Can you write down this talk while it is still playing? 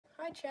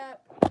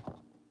chat.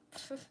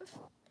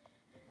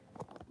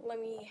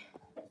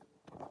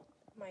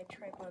 My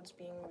tripod's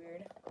being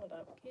weird. Hold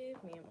up,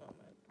 give me a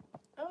moment.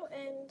 Oh,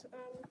 and,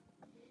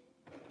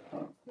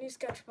 new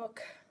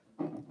sketchbook.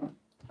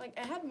 Like,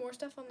 I had more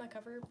stuff on the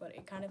cover, but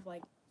it kind of,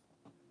 like,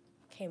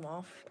 came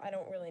off. I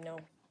don't really know.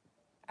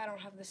 I don't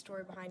have the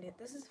story behind it.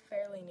 This is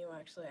fairly new,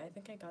 actually. I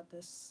think I got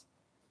this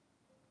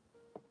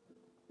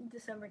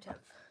December 10th.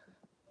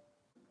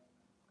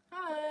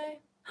 Hi!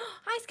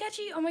 Hi,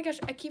 Sketchy! Oh my gosh,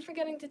 I keep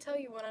forgetting to tell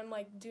you when I'm,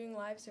 like, doing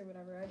lives or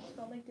whatever. I just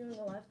felt like doing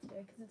a live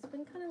today because it's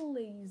been kind of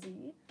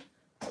lazy.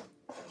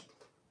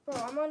 Bro,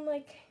 I'm on,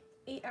 like,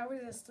 8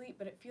 hours of sleep,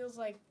 but it feels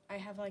like I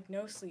have, like,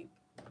 no sleep.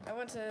 I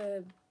went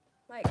to,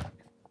 like,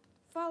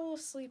 fall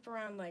asleep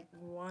around, like,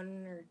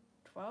 1 or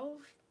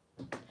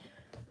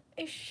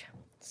 12-ish.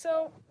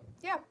 So,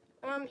 yeah,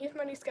 here's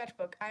my new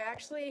sketchbook. I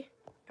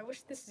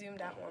wish this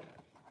zoomed out more.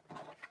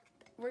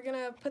 We're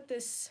gonna put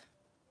this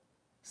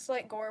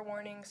slight gore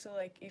warning, so,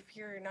 like, if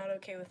you're not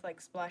okay with,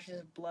 like, splashes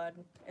of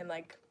blood and,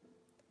 like,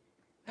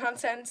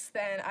 nonsense,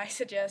 then I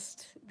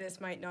suggest this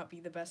might not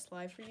be the best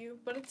live for you,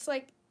 but it's,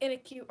 like, in a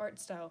cute art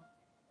style.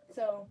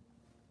 So,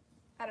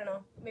 I don't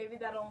know, maybe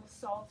that'll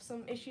solve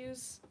some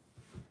issues.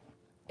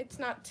 It's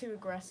not too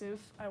aggressive.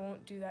 I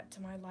won't do that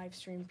to my live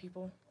stream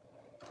people.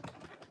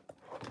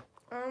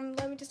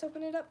 Let me just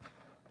open it up.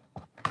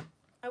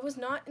 I was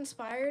not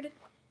inspired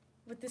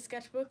with this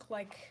sketchbook,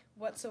 like,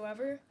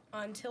 whatsoever,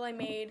 until I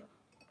made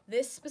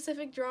this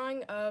specific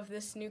drawing of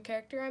this new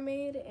character I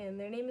made, and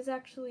their name is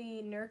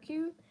actually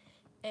Nurku,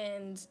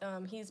 and,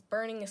 he's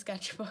burning a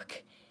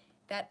sketchbook.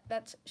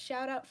 That's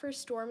shout out for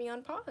Stormy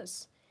on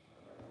pause.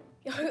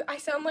 I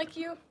sound like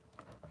you?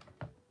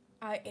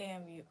 I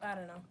am you. I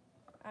don't know.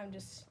 I don't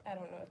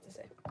know what to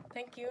say.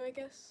 Thank you, I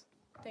guess.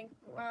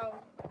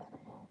 Wow.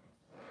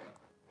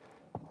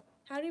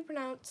 How do you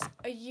pronounce,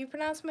 you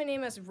pronounce my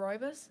name as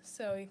Roybus,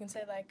 so you can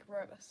say, like,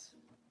 Roybus.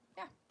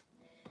 Yeah.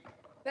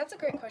 That's a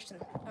great question.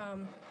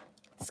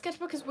 The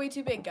sketchbook is way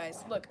too big,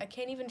 guys. Look, I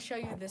can't even show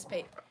you this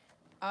page.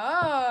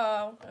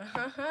 Oh,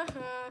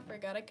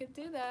 forgot I could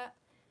do that.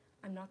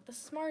 I'm not the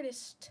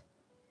smartest.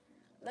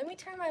 Let me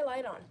turn my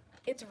light on.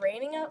 It's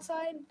raining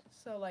outside,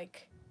 so,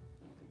 like,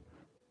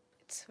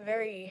 it's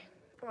very,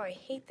 oh, I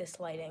hate this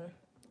lighting.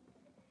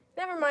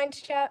 Never mind,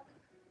 chat.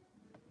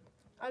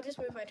 I'll just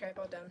move my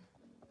tripod down.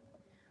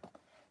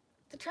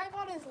 The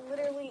tripod is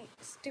literally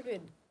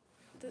stupid.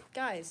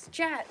 Guys,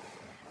 chat.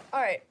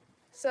 Alright,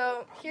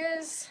 so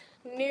here's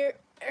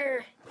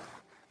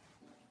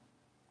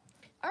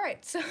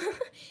Alright, so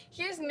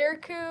here's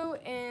Nurku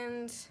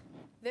and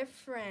their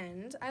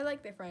friend. I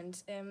like their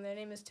friend. Their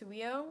name is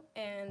Tuio,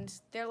 and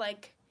they're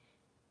like,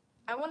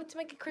 I wanted to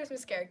make a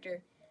Christmas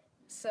character,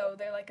 so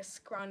they're like a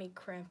scrawny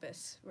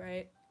Krampus,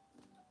 right?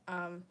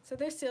 So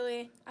they're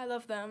silly. I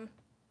love them.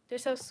 They're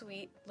so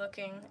sweet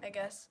looking, I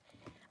guess.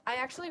 I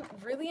actually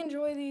really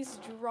enjoy these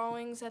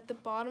drawings at the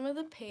bottom of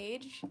the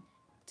page.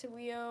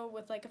 Tuio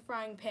with like a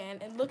frying pan,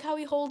 and look how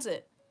he holds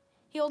it.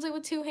 He holds it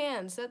with 2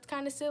 hands. That's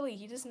kind of silly.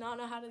 He does not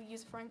know how to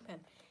use a frying pan.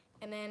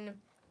 And then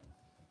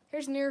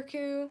here's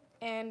Nurku,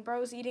 and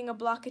bro's eating a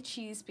block of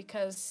cheese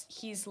because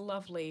he's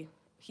lovely.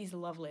 He's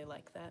lovely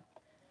like that.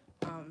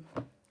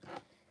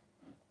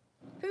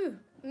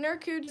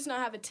 Nurku does not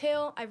have a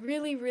tail. I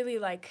really, really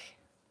like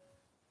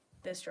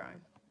this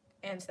drawing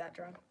and that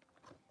drawing.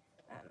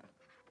 I don't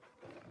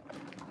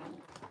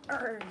know.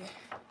 Arrgh.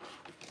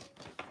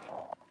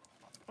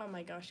 Oh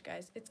my gosh,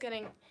 guys. This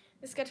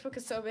sketchbook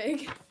is so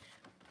big.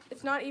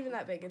 It's not even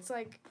that big. It's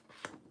like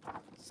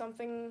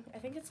something, I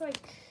think it's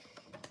like,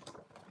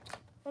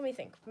 let me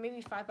think,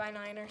 maybe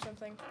 5x9 or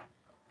something.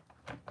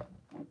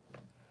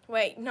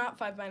 Wait, not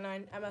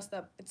 5x9. I messed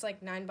up. It's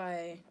like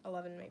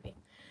 9x11 maybe.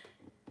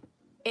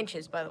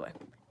 Inches, by the way.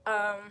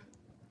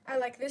 I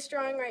like this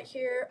drawing right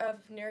here of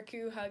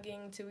Nurku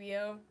hugging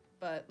Tuio,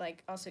 but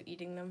like also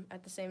eating them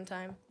at the same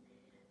time.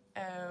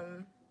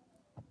 Oh,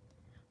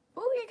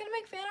 you're gonna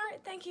make fan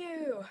art? Thank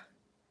you.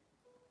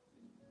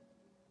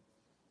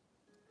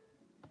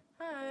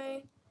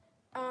 Hi.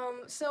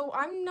 So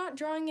I'm not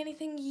drawing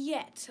anything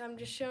yet. I'm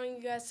just showing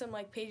you guys some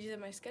like pages of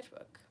my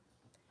sketchbook.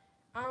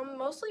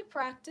 Mostly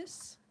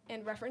practice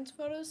and reference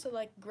photos. So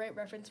like great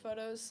reference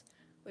photos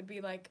would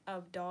be like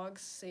of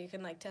dogs, so you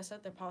can like test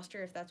out their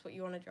posture if that's what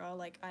you want to draw.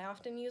 Like I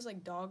often use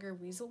like dog or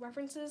weasel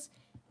references,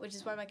 which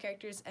is why my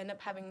characters end up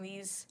having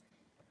these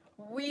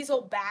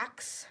weasel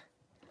backs.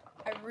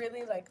 I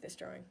really like this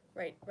drawing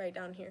right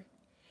down here.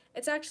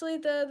 It's actually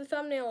the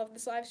thumbnail of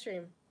this live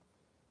stream.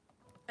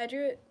 I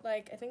drew it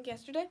like I think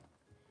yesterday.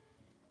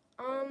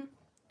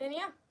 And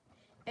yeah.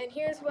 And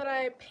here's what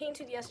I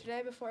painted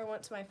yesterday before I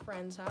went to my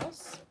friend's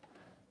house.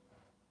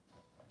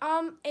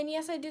 And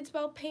yes, I did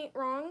spell paint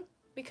wrong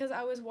because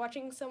I was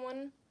watching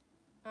someone,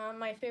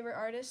 my favorite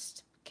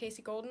artist,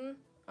 Casey Golden,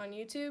 on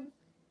YouTube.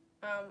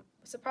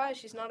 Surprised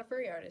she's not a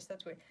furry artist.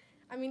 That's weird.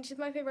 I mean, she's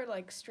my favorite,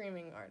 like,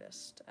 streaming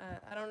artist.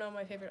 I don't know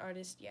my favorite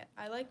artist yet.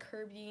 I like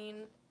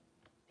Herbean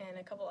and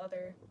a couple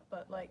other,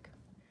 but, like,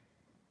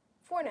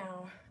 for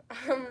now.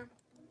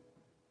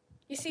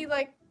 You see,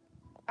 like,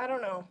 I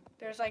don't know.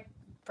 There's, like,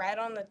 red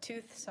on the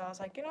tooth, so I was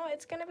like, you know,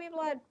 it's gonna be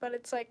blood, but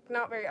it's like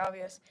not very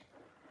obvious.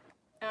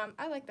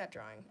 I like that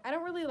drawing. I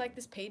don't really like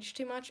this page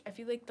too much. I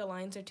feel like the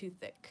lines are too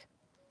thick.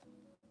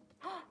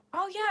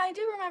 Oh yeah, I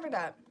do remember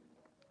that.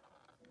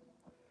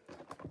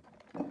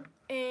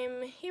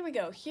 Here we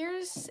go.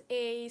 Here's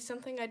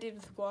something I did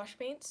with gouache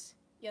paints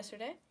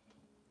yesterday.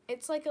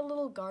 It's like a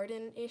little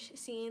garden-ish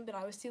scene, but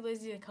I was too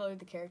lazy to color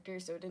the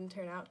characters, so it didn't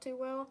turn out too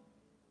well.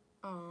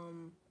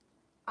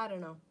 I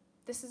don't know.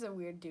 This is a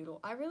weird doodle.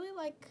 I really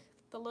like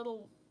the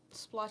little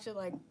splotch of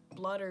like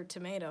blood or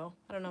tomato.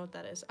 I don't know what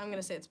that is. I'm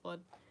gonna say it's blood.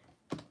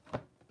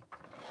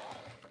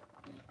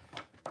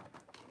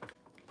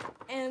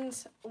 And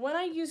when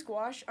I use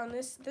gouache on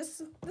this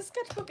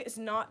sketchbook is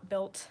not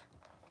built.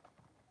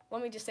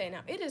 Let me just say it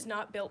now. It is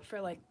not built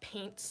for like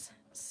paints,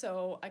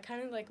 so I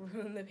kind of like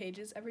ruin the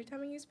pages every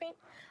time I use paint.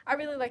 I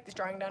really like this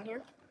drawing down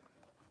here.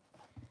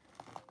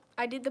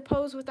 I did the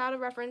pose without a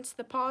reference.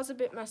 The paw is a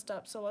bit messed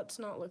up, so let's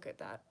not look at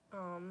that.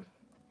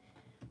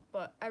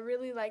 But I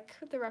really like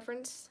the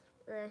reference,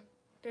 or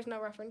there's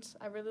no reference.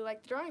 I really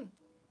like the drawing.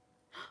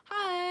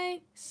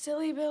 Hi,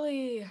 Silly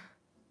Billy.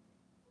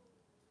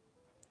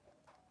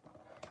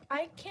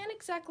 I can't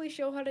exactly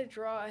show how to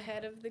draw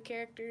ahead of the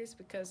characters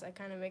because I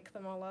kind of make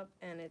them all up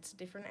and it's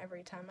different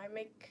every time I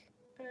make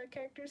a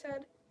character's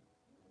head.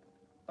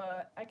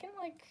 But I can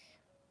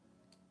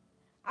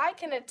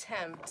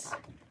attempt.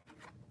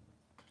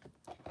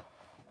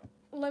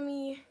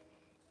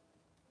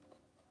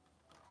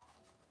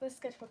 This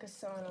sketchbook is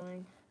so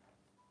annoying.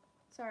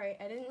 Sorry,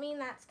 I didn't mean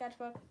that,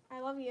 sketchbook. I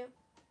love you.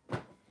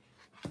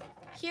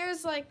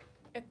 Here's like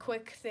a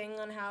quick thing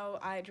on how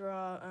I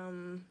draw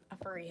a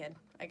furry head,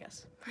 I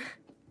guess.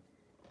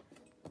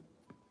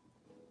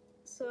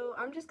 So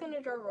I'm just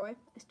gonna draw Roy.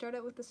 I start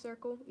out with the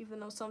circle, even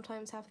though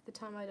sometimes half the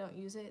time I don't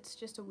use it. It's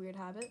just a weird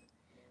habit.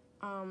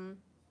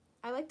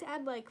 I like to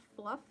add like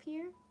fluff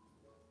here.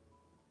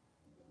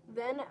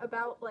 Then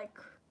about like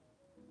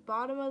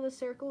bottom of the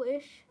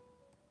circle-ish.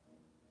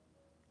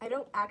 I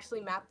don't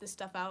actually map this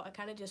stuff out. I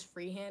kind of just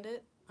freehand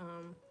it.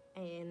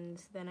 And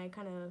then I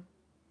kind of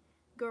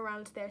go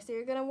around there. So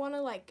you're gonna want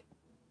to like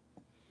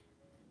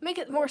make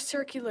it more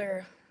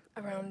circular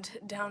around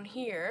down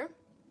here.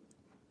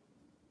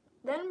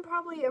 Then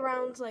probably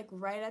around like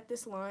right at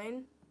this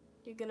line,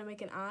 you're gonna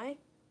make an eye.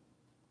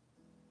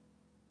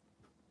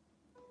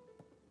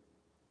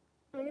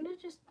 I'm gonna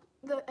just,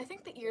 I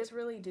think the ears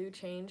really do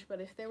change, but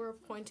if they were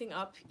pointing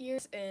up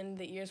ears and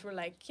the ears were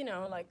like, you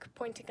know, like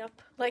pointing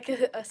up like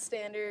a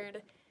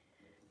standard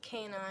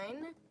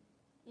canine,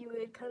 you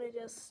would kind of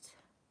just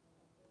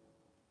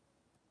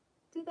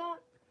do that.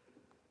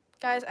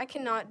 Guys, I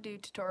cannot do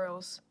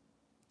tutorials.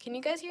 Can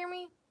you guys hear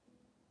me?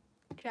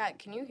 Chat,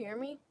 can you hear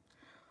me?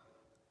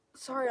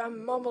 Sorry,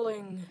 I'm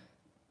mumbling.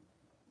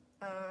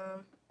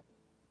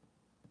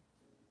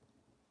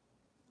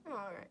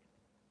 Alright.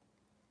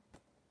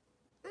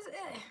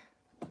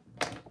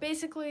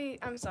 Basically,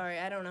 I'm sorry,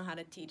 I don't know how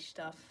to teach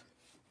stuff.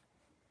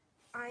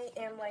 I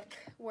am like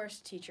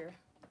worst teacher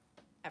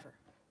ever.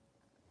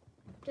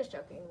 Just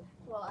joking.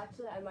 Well,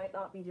 actually, I might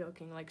not be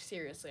joking. Like,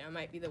 seriously, I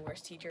might be the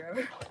worst teacher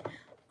ever.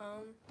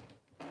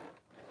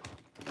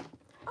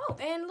 Oh,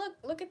 and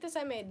look at this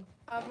I made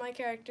of my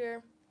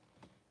character.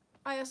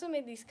 I also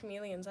made these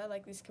chameleons. I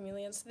like these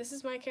chameleons. This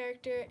is my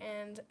character,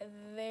 and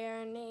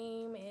their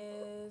name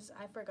is,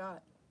 I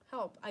forgot.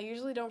 Help. I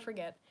usually don't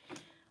forget.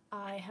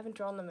 I haven't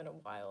drawn them in a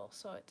while,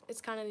 so it's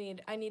kind of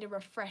I need a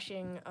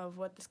refreshing of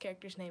what this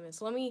character's name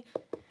is.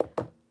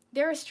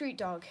 They're a street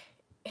dog.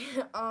 They're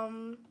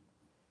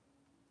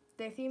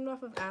themed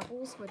off of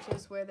apples, which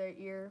is where their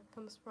ear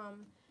comes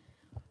from.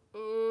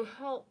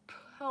 Help.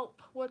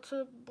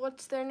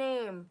 What's their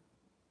name?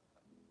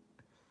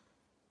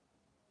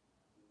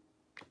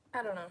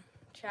 I don't know.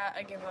 Chat,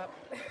 I give up.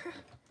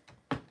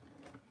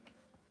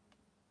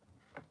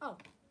 Oh.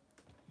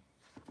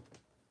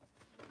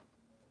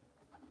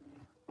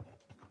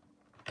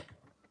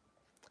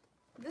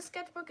 This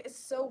sketchbook is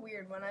so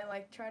weird when I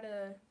like try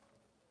to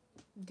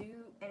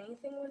do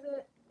anything with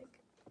it.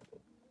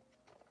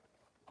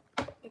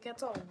 It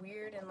gets all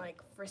weird and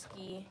like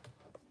frisky.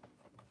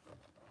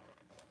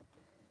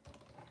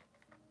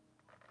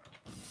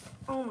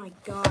 Oh my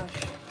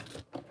gosh.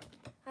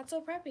 That's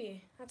so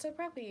preppy. That's so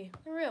preppy.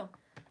 For real.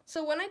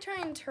 So when I try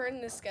and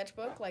turn this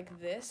sketchbook like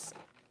this,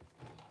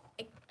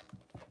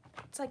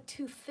 it's like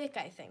too thick,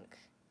 I think.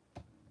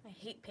 I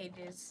hate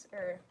pages,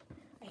 or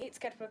I hate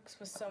sketchbooks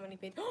with so many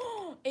pages.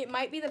 It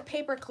might be the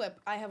paper clip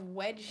I have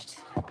wedged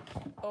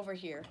over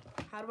here.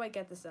 How do I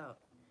get this out?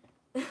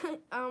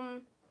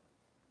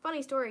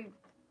 Funny story.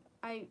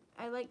 I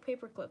like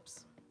paper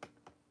clips.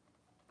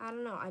 I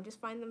don't know. I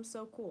just find them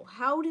so cool.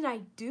 How did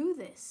I do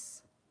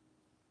this?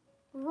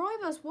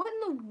 Roybus, what in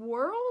the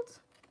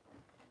world?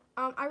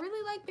 I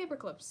really like paper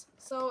clips.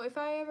 So if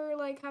I ever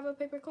like have a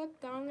paper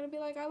clip, then I'm gonna be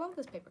like, I love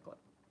this paper clip.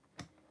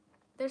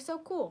 They're so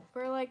cool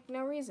for like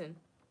no reason.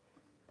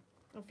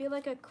 I feel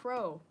like a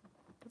crow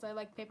because I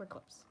like paper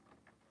clips.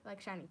 I like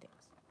shiny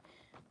things.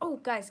 Oh,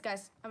 guys,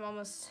 I'm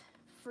almost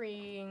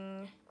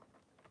freeing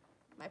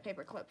my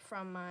paper clip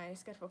from my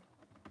sketchbook.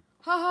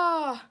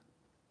 Haha!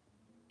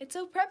 It's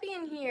so preppy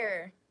in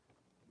here.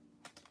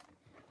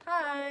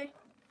 Hi.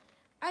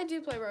 I do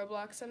play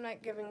Roblox. I'm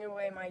not giving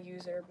away my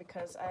user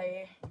because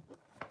I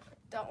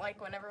don't like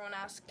when everyone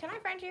asks, can I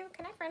friend you?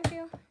 Can I friend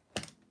you?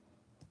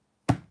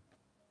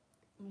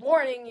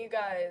 Warning, you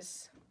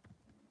guys.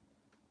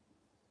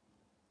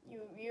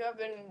 You've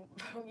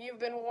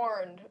been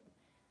warned.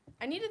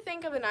 I need to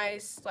think of a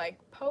nice like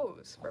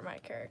pose for my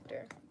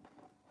character.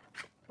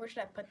 Where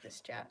should I put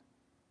this, chat?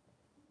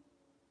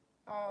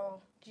 Oh,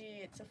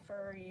 gee, it's a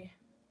furry.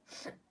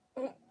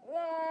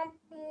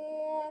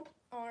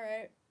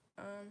 Alright.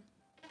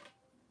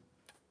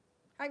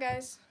 Hi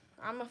guys.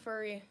 I'm a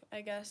furry,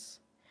 I guess.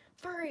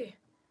 Furry!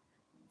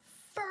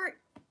 Furry!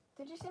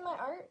 Did you see my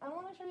art? I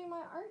want to show you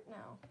my art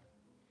now.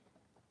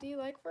 Do you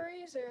like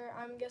furries, or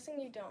I'm guessing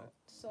you don't?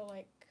 So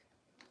like,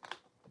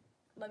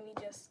 let me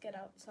just get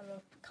out some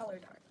of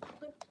colored art.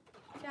 Look,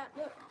 chat,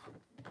 look.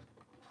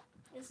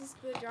 This is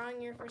the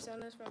drawing your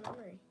personas from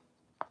memory.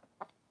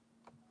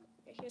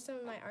 Here's some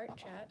of my art,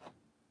 chat.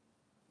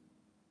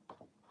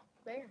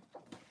 There.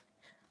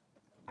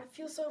 I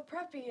feel so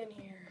preppy in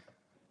here.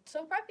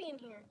 So preppy in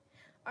here.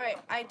 Alright,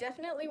 I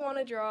definitely want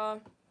to draw.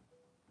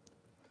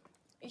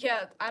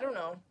 Yeah, I don't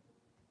know.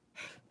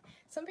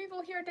 Some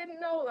people here didn't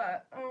know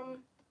that.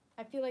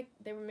 I feel like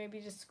they were maybe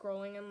just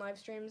scrolling in live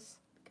streams,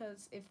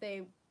 because if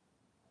they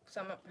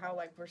somehow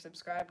like were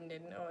subscribed and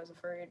didn't know I was a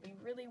furry, it'd be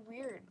really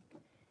weird.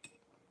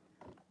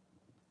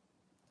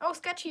 Oh,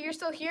 Sketchy, you're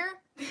still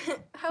here?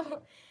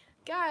 How,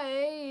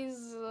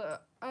 guys,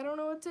 I don't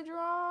know what to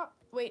draw.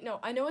 Wait, no,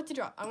 I know what to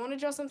draw. I want to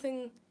draw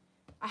something.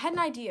 I had an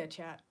idea,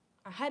 chat.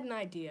 I had an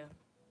idea.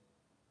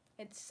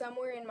 It's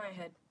somewhere in my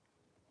head.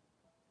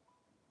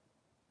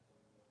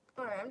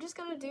 Alright, I'm just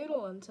gonna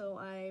doodle until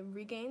I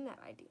regain that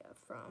idea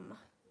from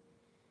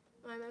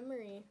my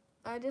memory.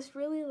 I just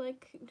really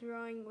like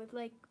drawing with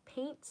like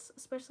paints,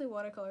 especially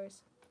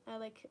watercolors. I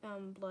like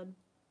blood.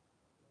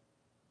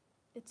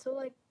 It's so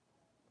like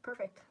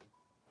perfect.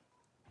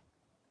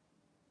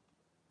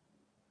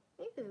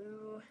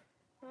 Ew.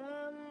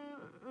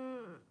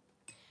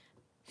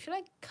 Should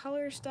I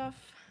color stuff?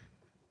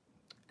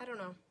 I don't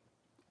know.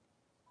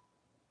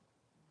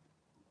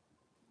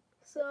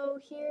 So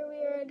here we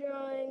are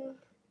drawing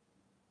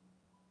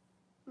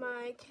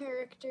my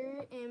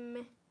character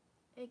in,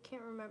 I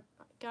can't remember.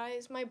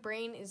 Guys, my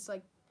brain is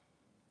like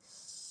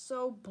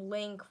so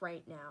blank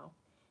right now.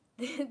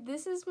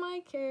 This is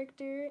my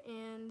character,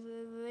 and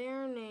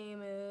their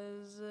name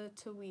is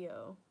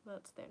Tuwio.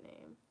 That's their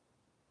name.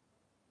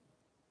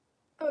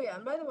 Oh yeah,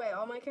 and by the way,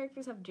 all my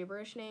characters have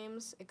gibberish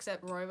names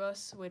except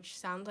Roibos, which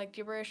sounds like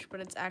gibberish, but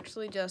it's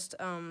actually just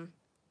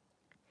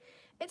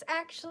it's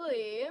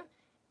actually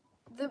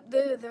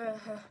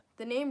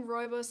the name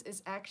Roibos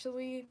is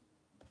actually,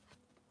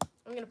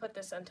 I'm gonna put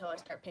this until I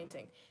start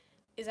painting,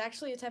 is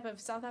actually a type of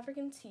South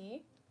African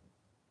tea.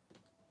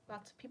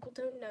 Lots of people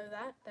don't know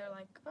that. They're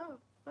like, oh,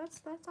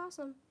 that's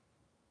awesome.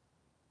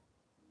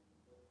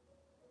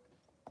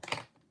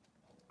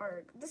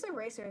 Or this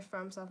eraser is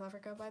from South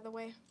Africa, by the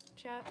way,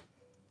 chat.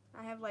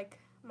 I have like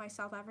my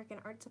South African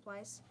art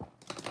supplies.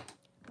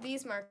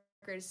 These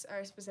markers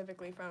are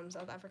specifically from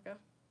South Africa.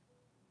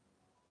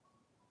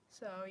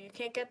 So you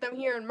can't get them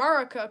here in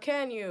Morocco,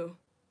 can you?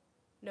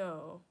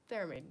 No,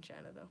 they're made in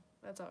China though.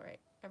 That's all right.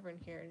 Everyone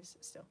here is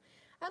still.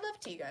 I love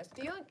tea, guys.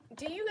 Do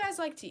you guys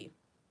like tea?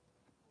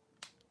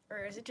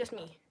 Or is it just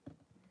me?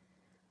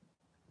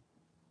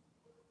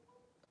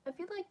 I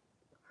feel like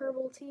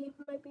herbal tea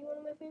might be one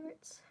of my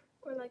favorites,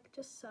 or like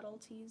just subtle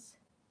teas.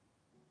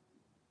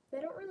 They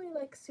don't really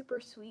like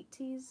super sweet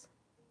teas.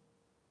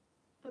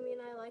 I mean,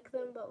 I like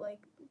them, but like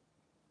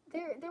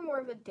they're more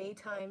of a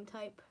daytime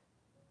type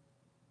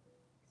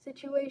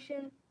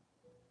situation.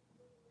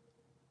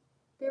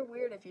 They're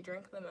weird if you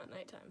drink them at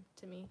nighttime,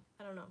 to me.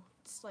 I don't know.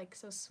 It's like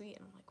so sweet,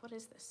 and I'm like, what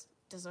is this?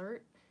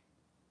 Dessert?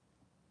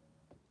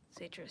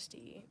 Citrus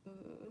tea.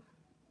 Ooh.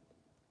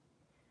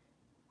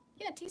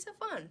 Yeah, tea's so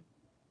fun.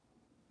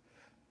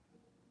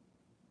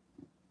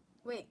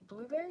 Wait,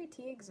 blueberry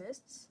tea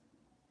exists?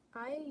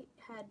 I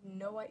had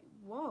no idea.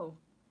 Whoa.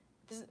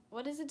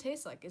 What does it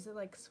taste like? Is it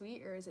like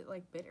sweet or is it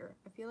like bitter?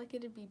 I feel like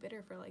it'd be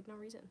bitter for like no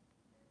reason.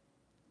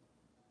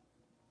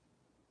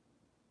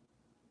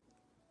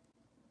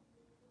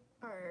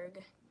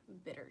 Arg.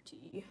 Bitter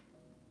tea.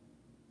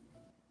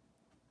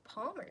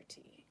 Palmer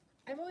tea.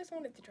 I've always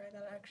wanted to try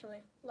that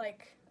actually.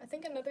 Like, I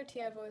think another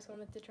tea I've always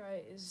wanted to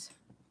try is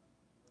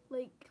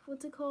like,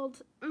 what's it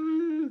called?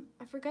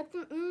 I forgot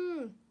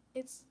the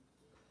It's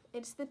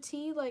the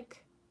tea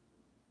like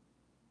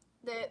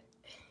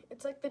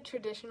it's like the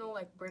traditional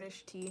like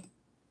British tea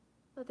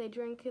that they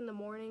drink in the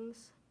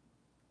mornings.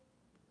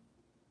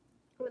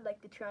 I would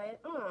like to try it.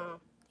 Oh,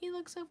 he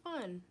looks so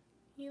fun.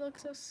 He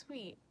looks so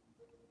sweet.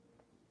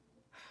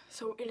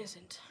 So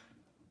innocent.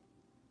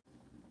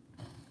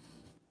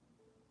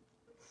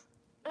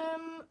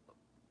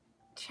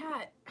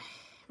 Chat,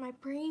 my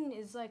brain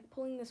is like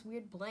pulling this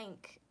weird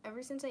blank.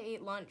 Ever since I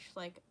ate lunch,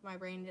 like my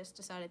brain just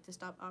decided to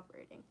stop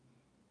operating.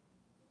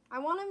 I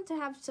want him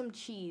to have some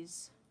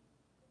cheese.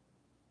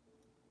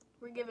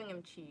 We're giving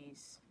him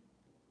cheese.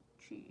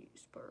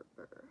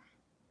 Cheeseburger.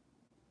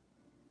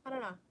 I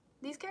don't know.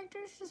 These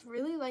characters just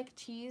really like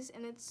cheese,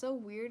 and it's so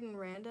weird and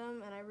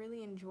random, and I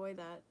really enjoy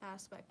that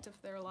aspect of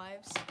their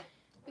lives.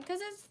 Because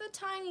it's the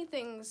tiny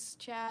things,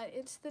 chat.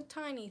 It's the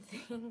tiny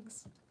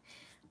things.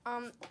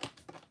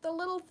 The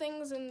little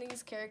things in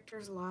these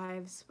characters'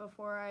 lives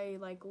before I,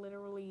 like,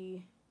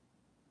 literally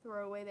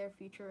throw away their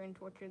future and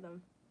torture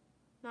them.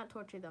 Not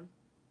torture them.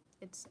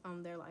 It's,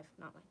 their life,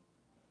 not mine.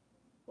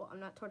 Well, I'm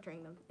not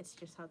torturing them. It's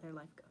just how their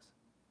life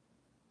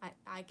goes.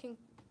 I can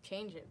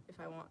change it if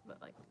I want, but,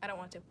 like, I don't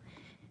want to.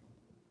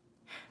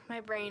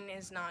 My brain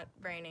is not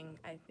braining,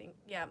 I think.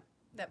 Yeah,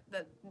 that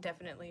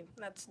definitely.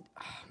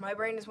 My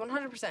brain is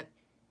 100%.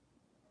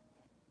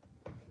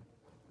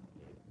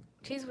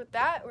 Cheese with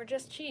that or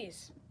just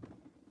cheese?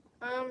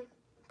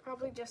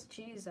 Probably just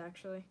cheese,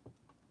 actually.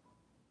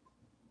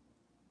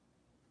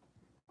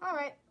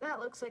 Alright, that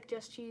looks like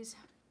just cheese.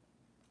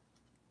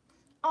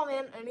 Oh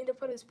man, I need to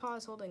put his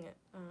paws holding it.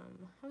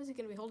 How is he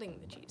gonna be holding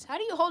the cheese? How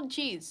do you hold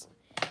cheese?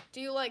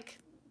 Do you like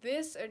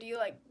this or do you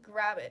like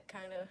grab it,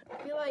 kinda?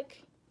 I feel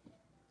like,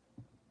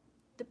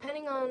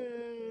 depending on,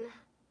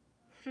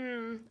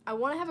 I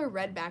wanna have a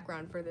red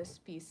background for this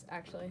piece,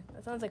 actually.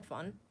 That sounds like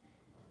fun.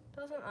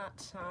 Doesn't that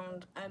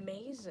sound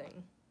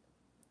amazing?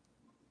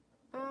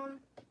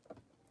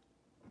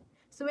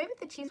 So maybe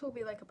the cheese will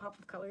be like a pop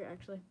of color,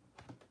 actually.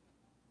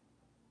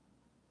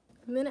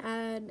 I'm gonna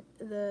add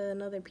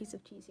another piece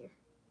of cheese here.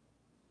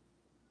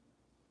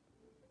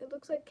 It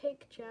looks like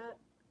cake, chat.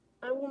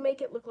 I will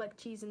make it look like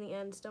cheese in the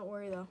end, don't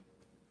worry though.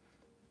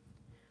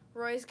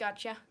 Roy's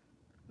gotcha.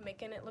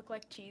 Making it look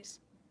like cheese.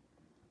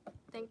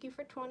 Thank you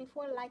for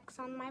 24 likes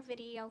on my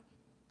video.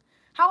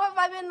 How have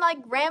I been like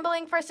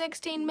rambling for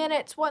 16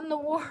 minutes? What in the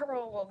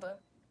world?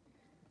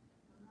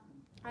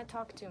 I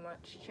talk too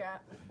much,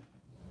 chat.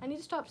 I need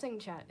to stop saying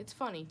chat. It's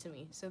funny to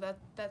me, so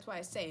that's why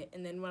I say it.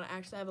 And then when I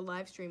actually have a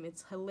live stream,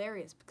 it's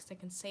hilarious because I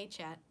can say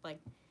chat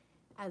like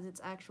as its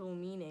actual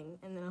meaning,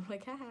 and then I'm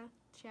like, haha,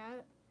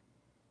 chat.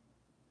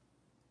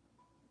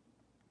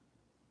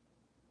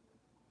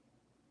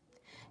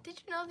 Did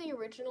you know the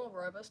original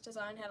Robus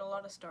design had a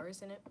lot of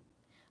stars in it?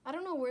 I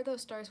don't know where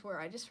those stars were.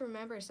 I just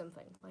remember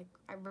something. Like,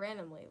 I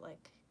randomly,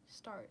 like,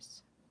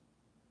 stars.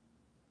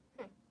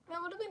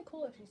 That would have been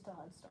cool if she still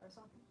had stars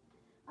on.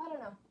 I don't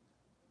know.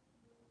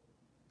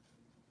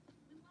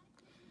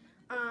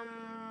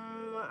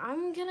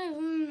 I'm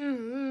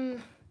gonna,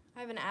 I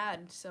have an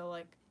ad, so,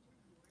 like,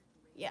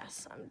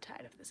 yes, I'm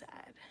tired of this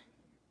ad.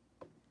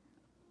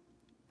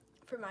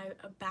 For my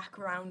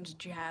background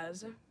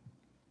jazz.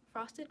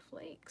 Frosted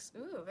Flakes.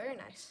 Ooh, very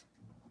nice.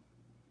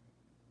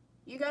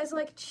 You guys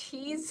like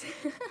cheese?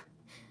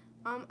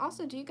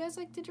 Also, do you guys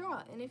like to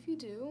draw? And if you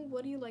do,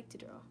 what do you like to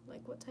draw?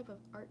 Like, what type of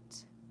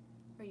art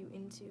are you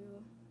into?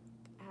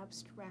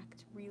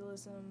 Abstract,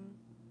 realism,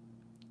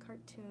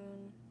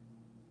 cartoon.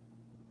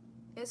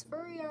 Is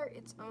furry art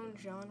its own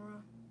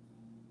genre?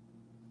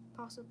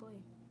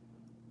 Possibly.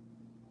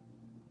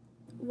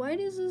 Why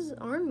does his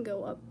arm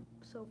go up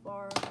so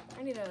far?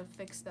 I need to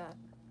fix that.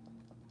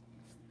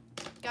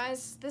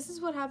 Guys, this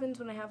is what happens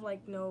when I have,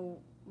 like,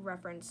 no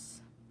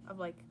reference of,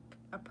 like,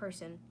 a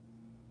person.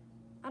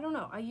 I don't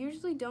know. I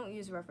usually don't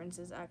use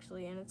references,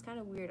 actually, and it's kind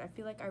of weird. I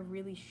feel like I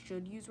really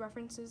should use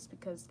references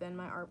because then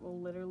my art will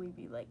literally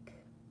be like,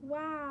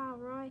 wow,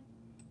 Roy,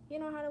 you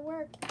know how to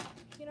work.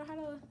 You know how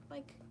to,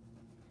 like,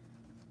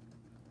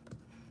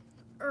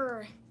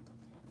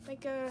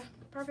 make a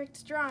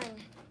perfect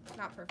drawing.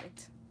 Not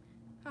perfect.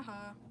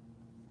 Haha.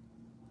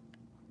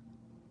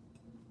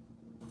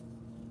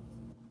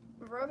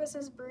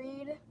 Robus's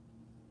breed.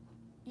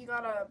 You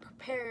gotta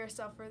prepare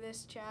yourself for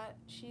this, chat.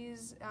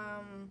 She's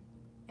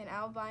an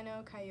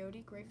albino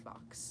coyote gray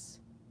fox.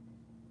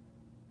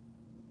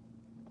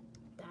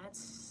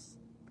 That's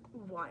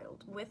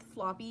wild. With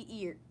floppy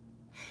ear.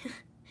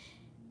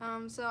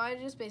 So I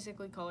just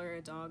basically call her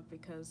a dog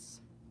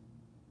because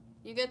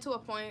you get to a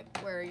point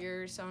where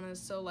your son is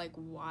so like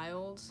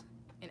wild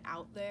and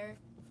out there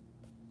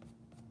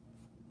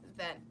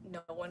that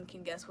no one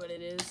can guess what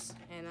it is,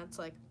 and that's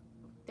like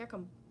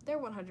they're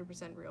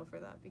 100% real for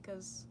that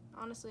because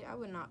honestly I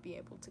would not be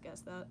able to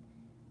guess that.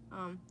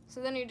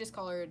 So then you just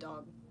call her a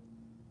dog.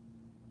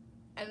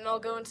 And I'll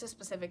go into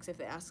specifics if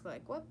they ask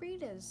like, what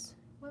breed is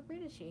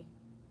she?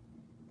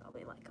 I'll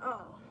be like,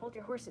 oh, hold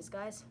your horses,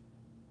 guys.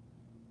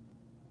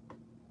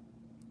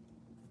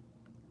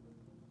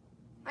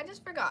 I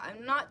just forgot,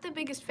 I'm not the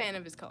biggest fan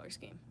of his color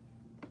scheme.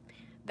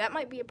 That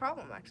might be a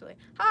problem, actually.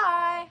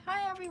 Hi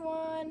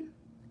everyone.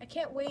 I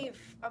can't wave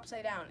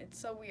upside down, it's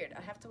so weird.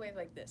 I have to wave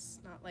like this,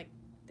 not like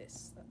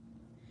this.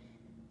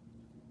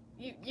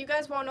 You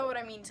guys won't know what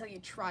I mean until you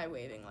try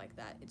waving like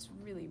that. It's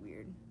really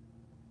weird.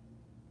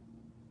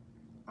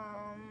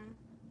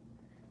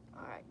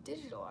 Alright,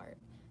 digital art.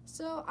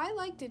 So I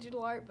like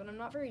digital art, but I'm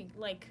not very,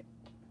 like,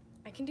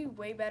 I can do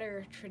way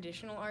better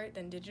traditional art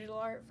than digital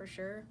art for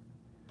sure.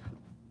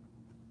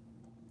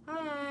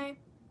 Hi.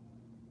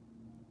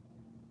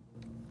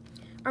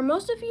 Are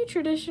most of you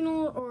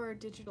traditional or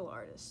digital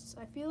artists?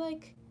 I feel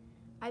like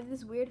I have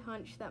this weird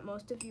hunch that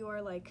most of you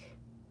are like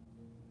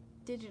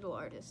digital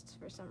artists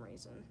for some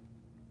reason.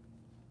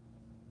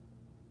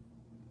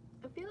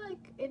 I feel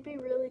like it'd be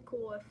really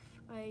cool if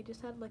I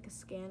just had like a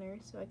scanner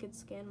so I could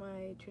scan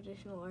my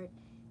traditional art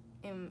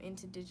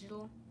into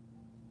digital.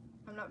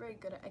 I'm not very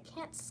good at, I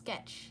can't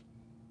sketch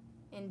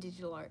in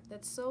digital art.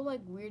 That's so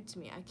like weird to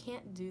me. I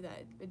can't do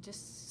that. It's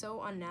just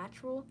so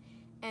unnatural.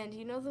 And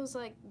you know those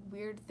like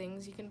weird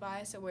things you can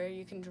buy, so where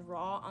you can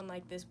draw on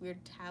like this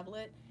weird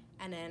tablet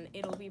and then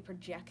it'll be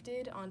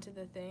projected onto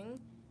the thing?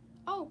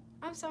 Oh,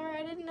 I'm sorry,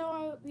 I didn't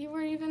know you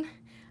were even,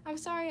 I'm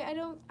sorry,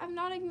 I'm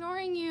not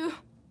ignoring you.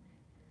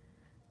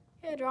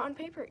 Yeah, draw on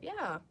paper,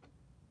 yeah.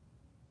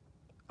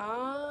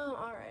 Oh,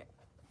 alright.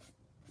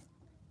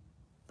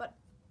 But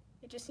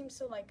it just seems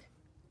so like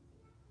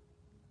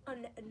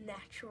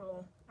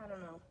unnatural. I don't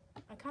know.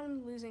 I'm kind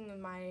of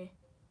losing my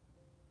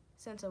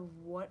sense of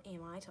what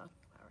am I talking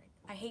about right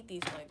now. I hate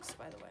these legs,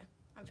 by the way.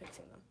 I'm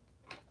fixing them.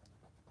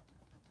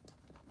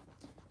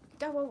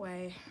 Go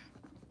away.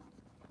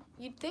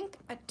 You'd think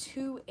a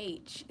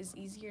 2H is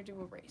easier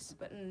to erase,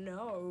 but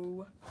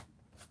no.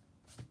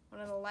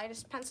 One of the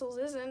lightest pencils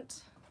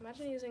isn't.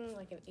 Imagine using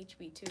like an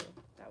HB2.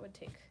 That would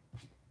take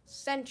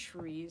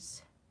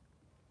centuries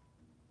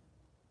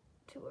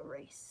to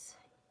erase.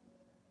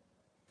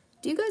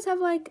 Do you guys have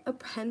like a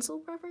pencil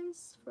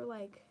preference for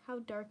like how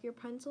dark your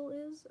pencil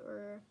is?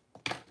 Or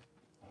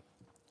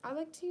I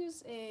like to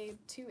use a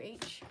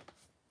 2H,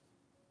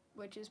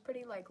 which is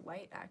pretty like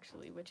light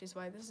actually, which is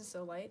why this is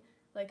so light.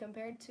 Like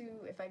compared to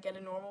if I get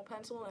a normal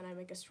pencil and I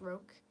make a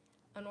stroke,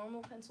 a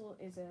normal pencil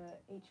is a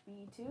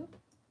HB2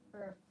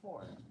 or a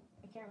 4.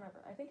 I can't remember.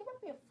 I think it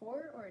might be a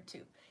 4 or a 2.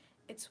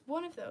 It's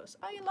one of those.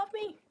 Oh, you love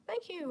me?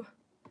 Thank you.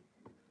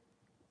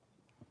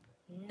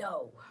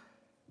 No.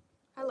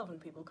 I love when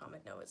people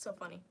comment no. It's so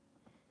funny.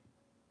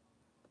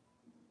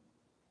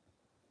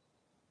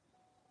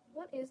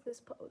 What is this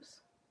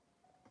pose?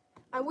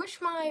 I wish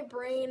my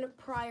brain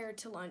prior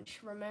to lunch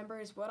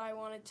remembers what I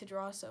wanted to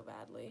draw so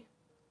badly.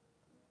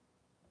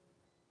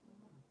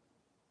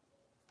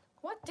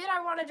 What did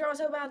I want to draw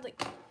so badly?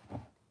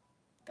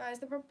 Guys,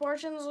 the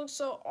proportions look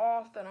so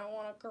off and I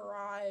want to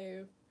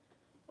cry.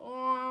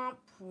 Womp,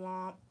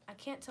 womp. I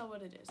can't tell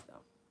what it is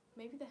though.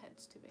 Maybe the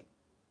head's too big.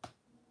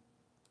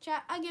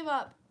 Chat, I give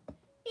up.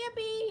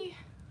 Yippee!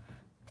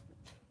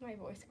 My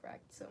voice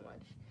cracked so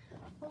much.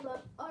 Hold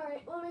up.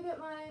 Alright, let me get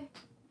my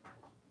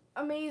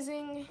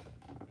amazing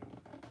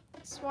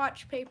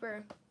swatch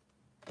paper.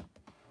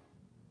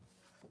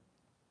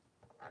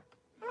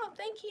 Oh,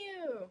 thank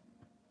you!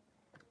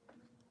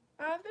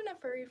 I've been a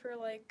furry for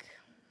like,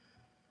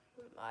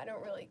 I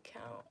don't really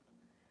count.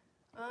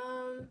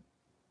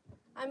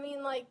 I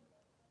mean like,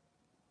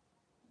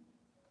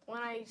 when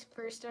I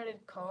first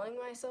started calling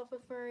myself a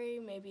furry,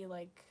 maybe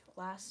like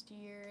last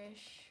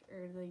year-ish,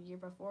 or the year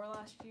before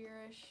last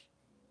year-ish.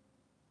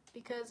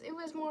 Because it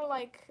was more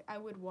like I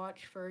would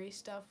watch furry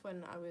stuff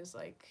when I was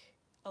like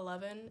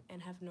 11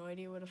 and have no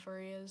idea what a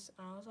furry is.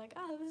 And I was like,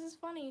 oh, this is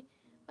funny.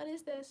 What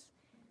is this?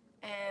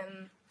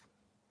 And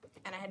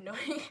I had no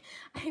idea.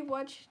 I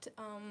watched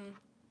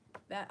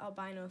that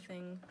albino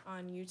thing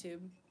on YouTube.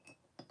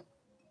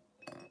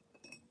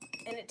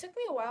 And it took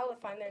me a while to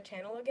find their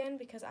channel again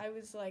because I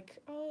was like,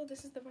 oh,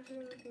 this is the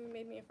person who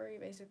made me a furry,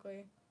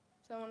 basically.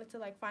 So I wanted to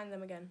like find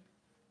them again.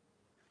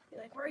 Be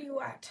like, where are you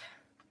at?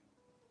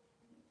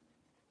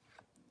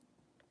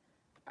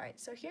 Alright,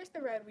 so here's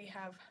the red we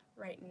have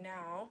right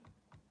now.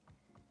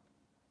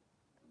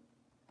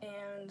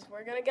 And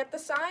we're gonna get the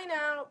sign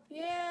out.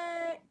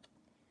 Yay!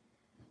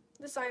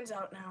 The sign's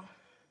out now.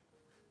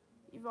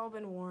 You've all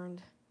been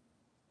warned.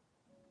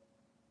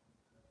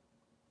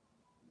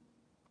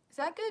 Is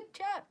that good,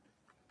 chat?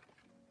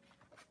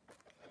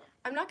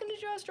 I'm not gonna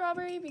draw a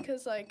strawberry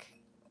because like,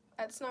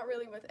 that's not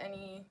really with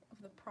any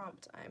of the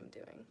prompt I'm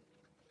doing.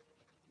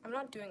 I'm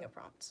not doing a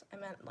prompt. I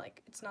meant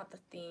like, it's not the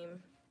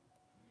theme.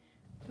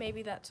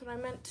 Maybe that's what I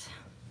meant.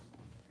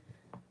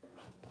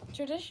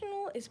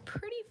 Traditional is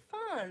pretty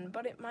fun,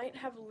 but it might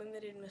have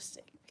limited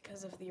mistake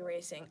because of the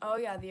erasing. Oh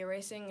yeah, the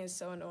erasing is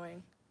so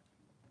annoying.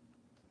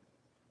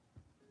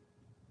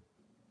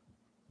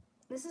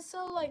 This is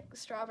so like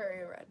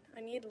strawberry red.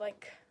 I need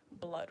like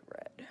blood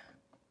red.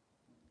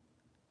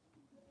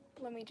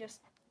 Let me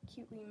just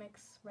cutely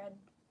mix red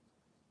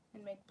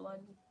and make blood.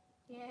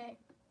 Yay.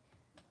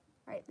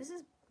 Alright, this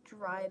is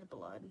dried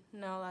blood.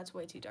 No, that's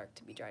way too dark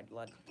to be dried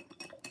blood.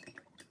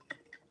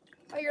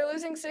 Oh, you're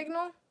losing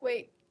signal?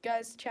 Wait,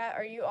 guys, chat,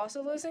 are you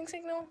also losing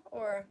signal?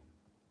 Or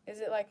is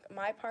it like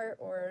my part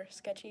or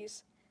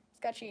Sketchy's?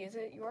 Sketchy, is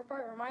it your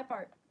part or my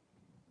part?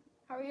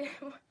 How are you?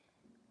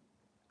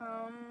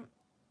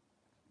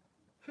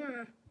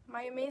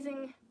 My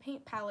amazing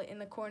paint palette in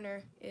the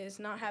corner is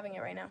not having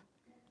it right now.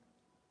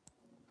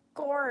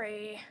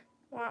 Gory.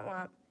 Womp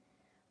womp.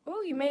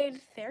 Ooh, you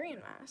made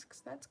Therian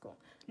masks. That's cool.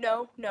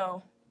 No,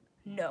 no,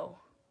 no,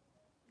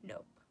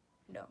 nope,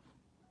 no,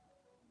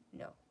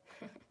 no.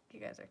 You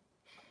guys are.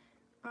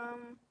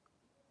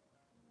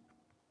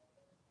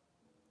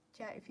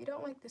 Chat, if you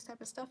don't like this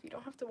type of stuff, you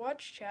don't have to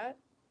watch chat.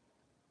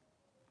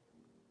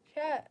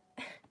 Chat.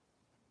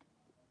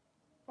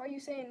 Why are you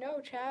saying no,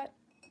 chat?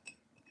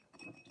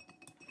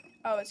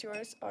 Oh, it's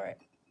yours? Alright.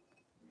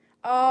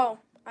 Oh,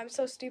 I'm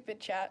so stupid,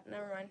 chat.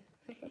 Never mind.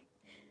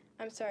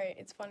 I'm sorry.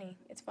 It's funny.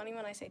 It's funny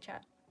when I say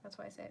chat. That's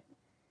why I say it.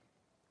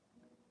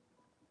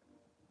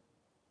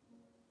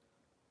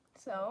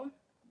 So,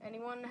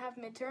 anyone have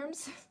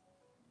midterms?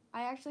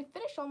 I actually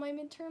finished all my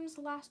midterms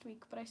last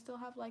week, but I still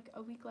have like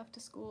a week left to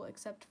school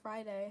except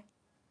Friday.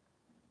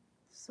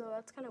 So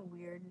that's kind of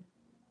weird,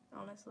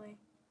 honestly.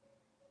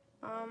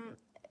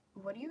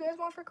 What do you guys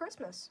want for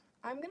Christmas?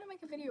 I'm gonna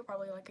make a video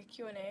probably like a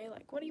Q&A,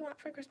 like what do you want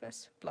for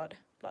Christmas? Blood,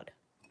 blood,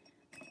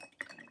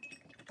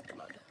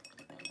 blood,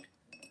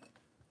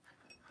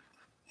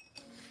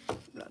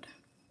 blood.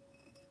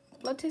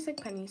 Blood tastes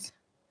like pennies.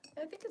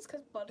 I think it's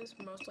because blood is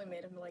mostly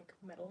made of like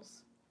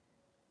metals.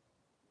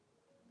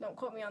 Don't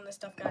quote me on this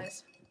stuff,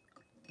 guys.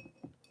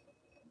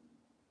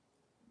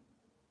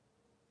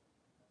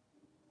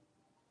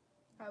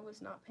 I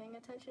was not paying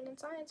attention in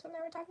science when they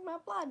were talking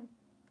about blood,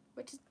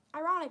 which is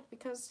ironic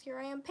because here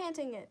I am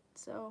panting it.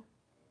 So,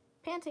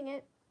 panting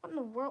it, what in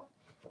the world?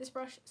 This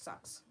brush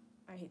sucks.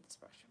 I hate this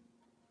brush.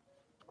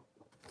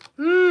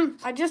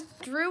 I just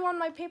drew on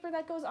my paper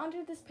that goes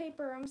onto this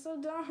paper. I'm so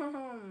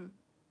dumb.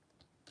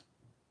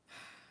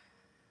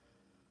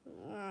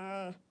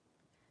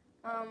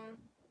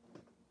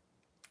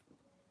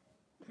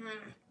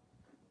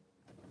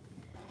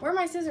 Where are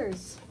my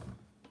scissors?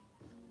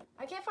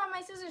 I can't find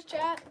my scissors,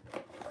 chat.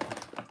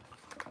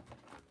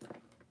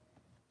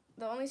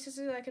 The only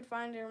scissors I could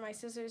find are my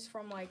scissors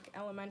from like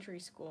elementary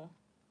school.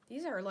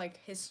 These are like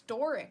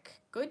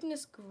historic.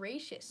 Goodness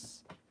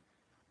gracious.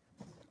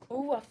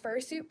 Ooh, a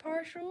fursuit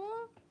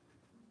partial.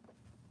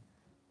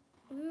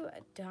 Ooh,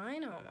 a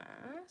dino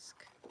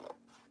mask.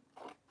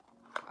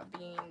 A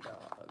bean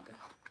dog.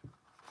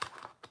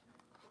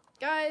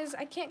 Guys,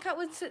 I can't cut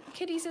with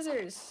kitty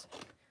scissors.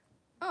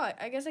 Oh,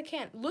 I guess I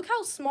can't. Look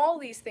how small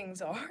these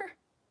things are.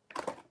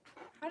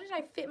 How did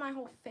I fit my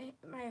whole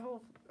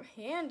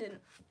hand in?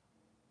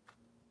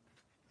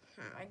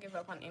 I give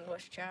up on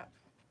English, chat.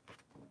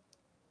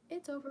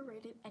 It's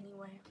overrated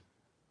anyway.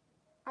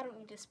 I don't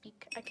need to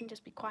speak. I can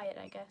just be quiet,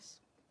 I guess.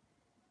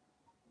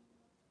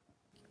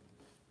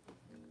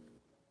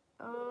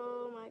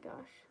 Oh my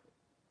gosh.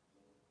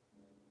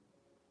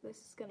 This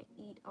is gonna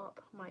eat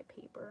up my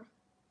paper.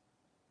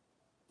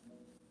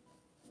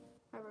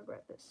 I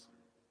regret this.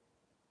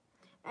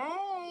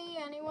 Hey,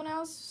 anyone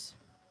else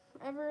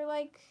ever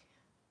like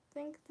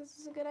think this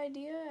is a good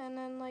idea and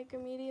then like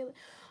immediately,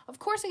 of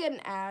course I get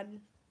an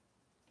ad.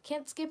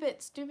 Can't skip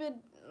it, stupid.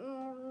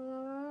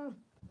 Oh,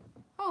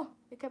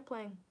 it kept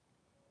playing.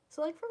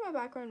 So like for my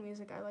background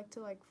music, I like to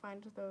like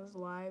find those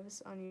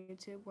lives on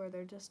YouTube where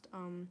they're just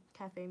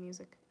cafe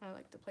music. I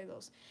like to play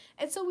those.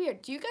 It's so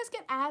weird. Do you guys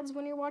get ads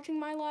when you're watching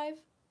my live?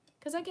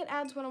 Because I get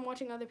ads when I'm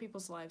watching other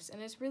people's lives,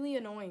 and it's really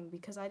annoying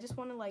because I just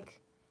want to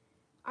like,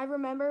 I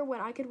remember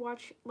when I could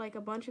watch like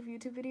a bunch of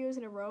YouTube videos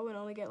in a row and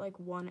only get like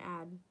one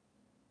ad.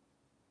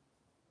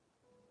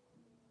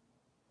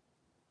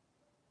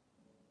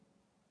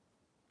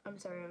 I'm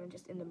sorry, I'm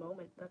just in the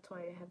moment. That's why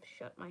I have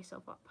shut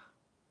myself up.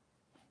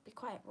 Be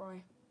quiet,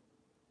 Roy.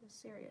 It's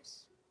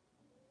serious.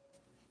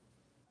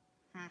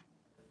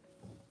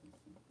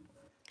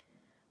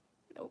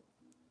 Nope.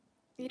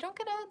 You don't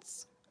get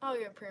ads? Oh,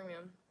 you're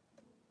premium.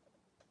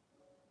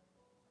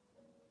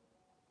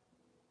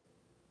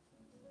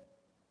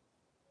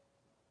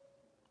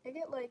 I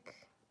get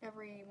like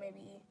every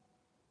maybe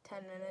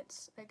 10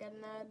 minutes I get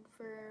an ad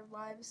for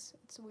lives.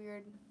 It's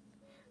weird.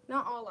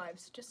 Not all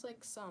lives, just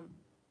like some.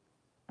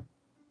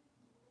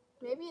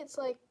 Maybe it's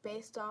like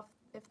based off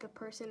if the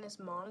person is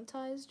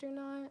monetized or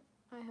not.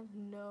 I have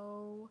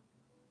no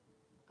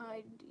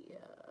idea.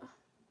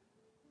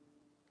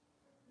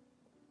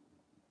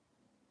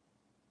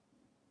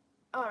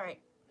 Alright.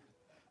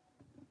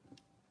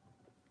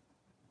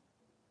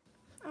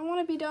 I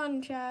want to be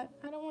done, chat.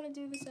 I don't want to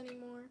do this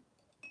anymore.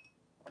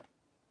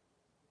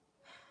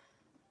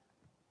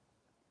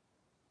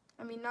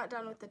 I mean, not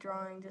done with the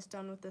drawing, just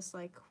done with this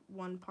like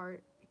one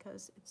part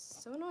because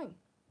it's so annoying.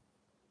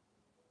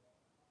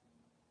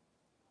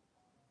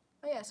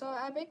 Oh yeah, so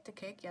I baked a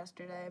cake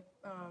yesterday,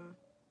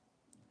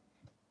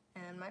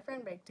 and my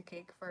friend baked a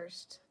cake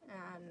first,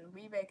 and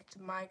we baked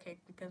my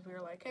cake because we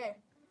were like, hey,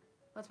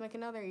 let's make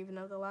another even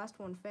though the last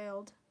one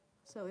failed.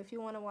 So if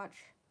you want to watch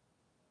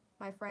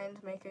my friend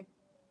make a,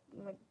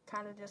 like,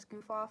 kind of just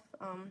goof off,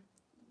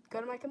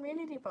 go to my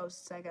community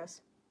posts, I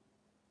guess.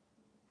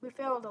 We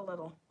failed a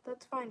little.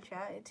 That's fine,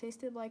 chat. It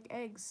tasted like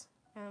eggs.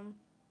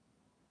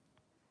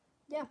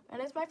 Yeah,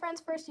 and it's my friend's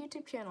first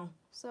YouTube channel,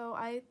 so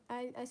I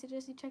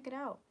suggest you check it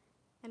out.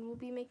 And we'll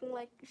be making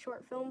like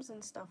short films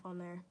and stuff on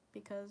there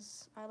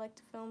because I like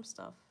to film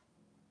stuff.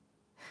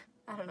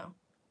 I don't know.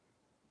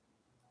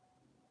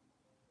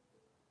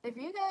 If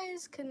you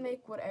guys can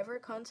make whatever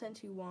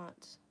content you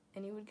want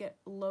and you would get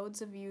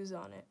loads of views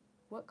on it,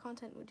 what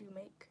content would you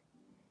make?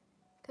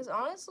 Because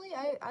honestly,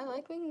 I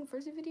like making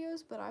fursuit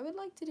videos, but I would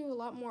like to do a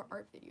lot more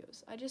art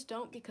videos. I just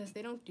don't because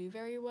they don't do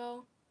very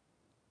well.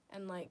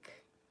 And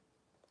like,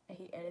 I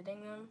hate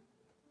editing them.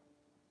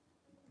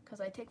 because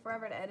I take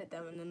forever to edit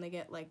them and then they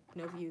get like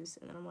no views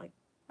and then I'm like,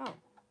 oh,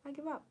 I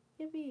give up.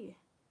 Yippee.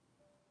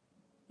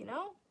 You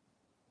know?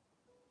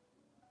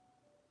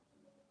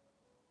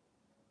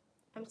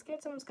 I'm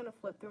scared someone's gonna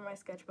flip through my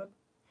sketchbook.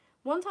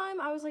 One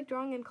time I was like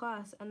drawing in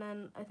class and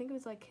then I think it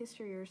was like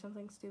history or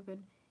something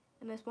stupid.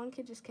 And this one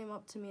kid just came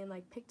up to me and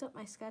like picked up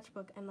my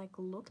sketchbook and like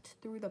looked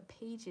through the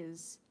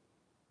pages.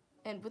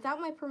 And without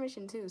my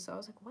permission too, so I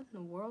was like, what in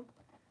the world?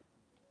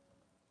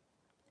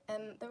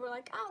 And they were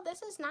like, oh,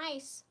 this is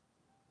nice.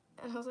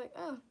 And I was like,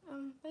 oh,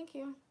 thank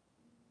you.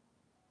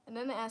 And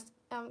then they asked,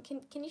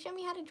 can you show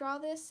me how to draw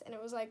this? And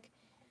it was like,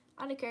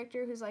 I had a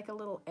character who's like a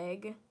little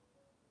egg.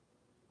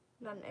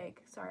 Not an egg,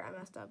 sorry, I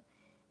messed up.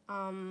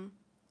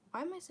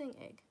 Why am I saying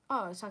egg?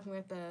 Oh, I was talking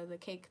about the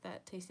cake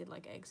that tasted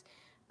like eggs.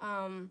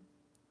 I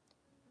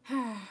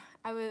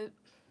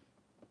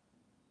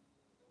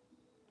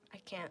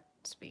can't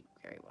speak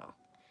very well.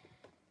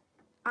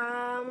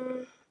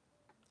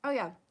 Oh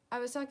yeah, I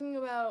was talking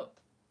about,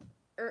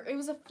 it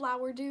was a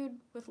flower dude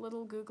with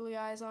little googly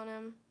eyes on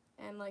him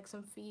and like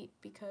some feet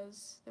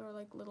because they were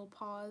like little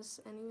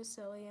paws and he was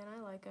silly and I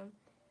like him.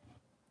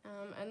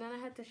 And then I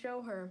had to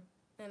show her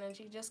and then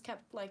she just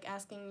kept like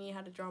asking me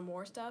how to draw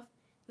more stuff.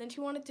 Then she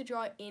wanted to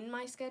draw in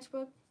my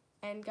sketchbook,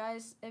 and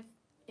guys, if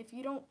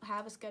you don't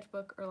have a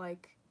sketchbook or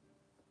like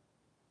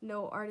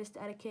no artist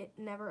etiquette,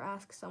 never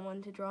ask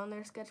someone to draw in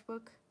their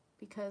sketchbook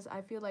because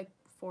I feel like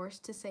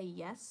forced to say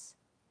yes.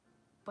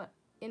 But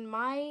in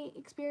my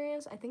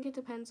experience, I think it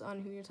depends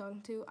on who you're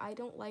talking to. I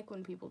don't like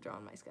when people draw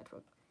in my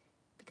sketchbook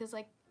because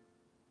like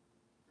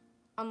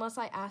unless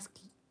I ask,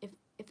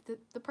 if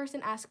the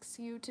person asks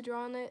you to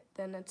draw on it,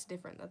 then that's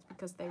different. That's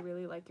because they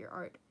really like your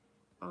art.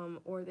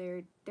 Or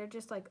they're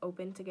just like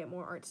open to get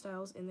more art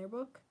styles in their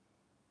book.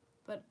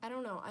 But I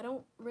don't know. I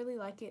don't really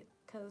like it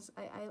because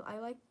I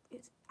like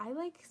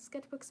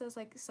sketchbooks as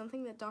like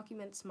something that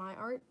documents my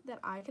art that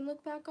I can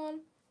look back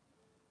on.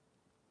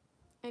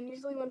 And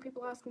usually when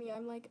people ask me,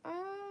 I'm like,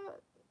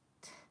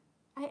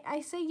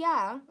 I say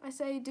yeah. I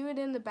say do it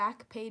in the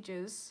back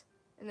pages,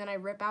 and then I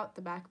rip out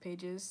the back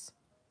pages,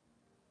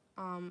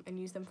 and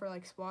use them for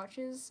like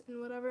swatches and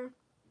whatever.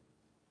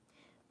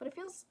 But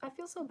I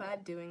feel so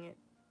bad doing it.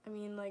 I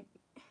mean, like,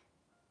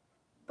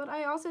 but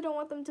I also don't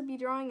want them to be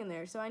drawing in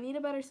there, so I need a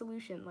better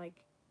solution.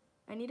 Like,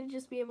 I need to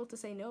just be able to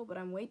say no, but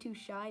I'm way too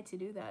shy to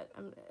do that.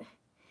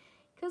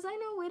 Because I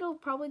know it'll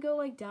probably go,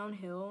 like,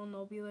 downhill, and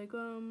they'll be like,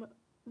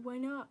 why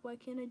not? Why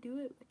can't I do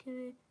it? Why can't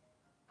I?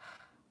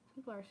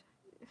 People are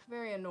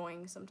very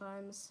annoying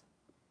sometimes.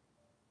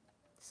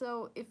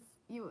 So if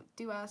you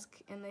do ask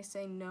and they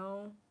say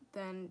no,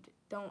 then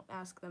don't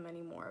ask them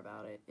anymore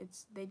about it.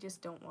 They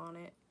just don't want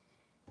it.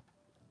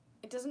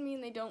 It doesn't mean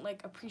they don't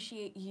like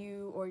appreciate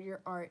you or your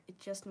art. It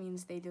just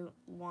means they don't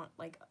want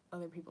like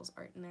other people's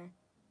art in there.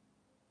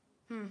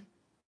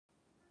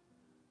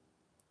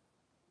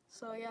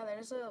 So yeah,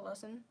 there's a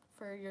lesson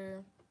for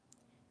your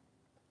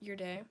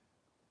day.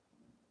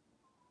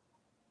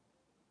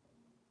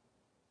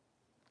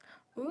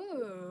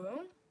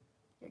 Ooh,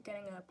 you're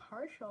getting a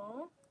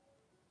partial.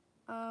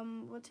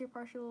 What's your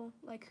partial,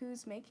 like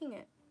who's making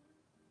it?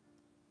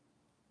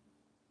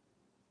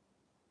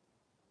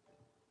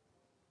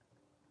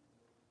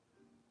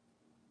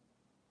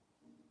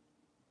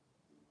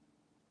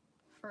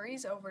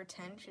 Furries over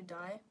 10 should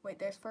die. Wait,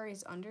 there's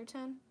furries under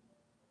 10?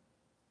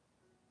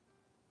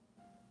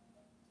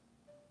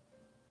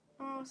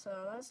 Oh,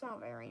 so that's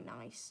not very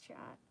nice,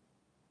 chat.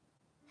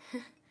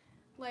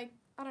 Like,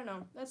 I don't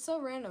know. That's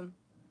so random.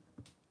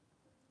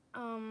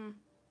 I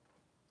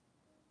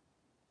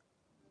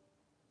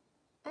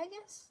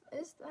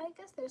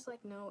guess there's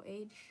like no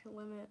age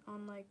limit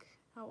on like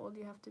how old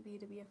you have to be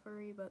a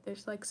furry, but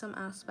there's like some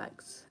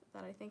aspects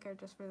that I think are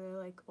just for the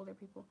like older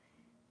people.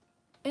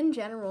 In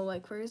general,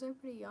 like furries are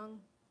pretty young.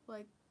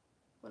 Like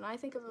when I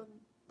think of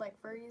like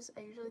furries,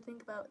 I usually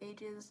think about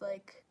ages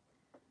like,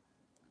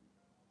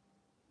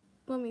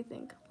 let me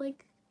think,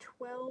 like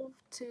 12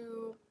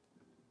 to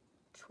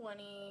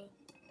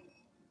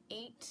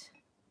 28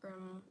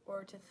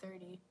 or to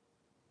 30.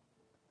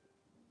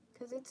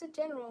 Because it's a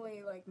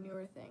generally like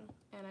newer thing,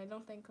 and I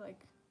don't think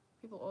like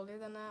people older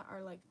than that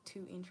are like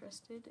too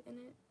interested in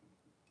it.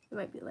 It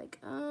might be like,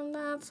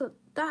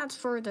 that's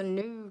for the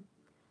new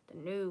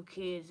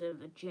kids of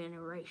the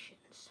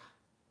generations.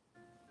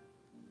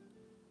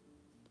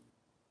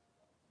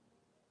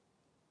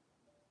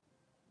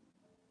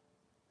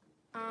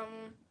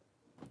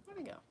 There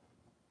we go.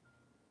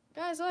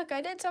 Guys, look,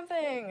 I did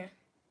something.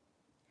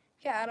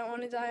 Yeah, I don't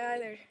want to die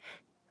either.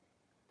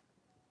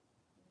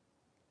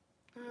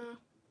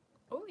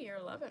 Oh, you're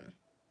 11.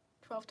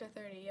 12 to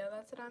 30, yeah,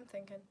 that's what I'm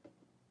thinking.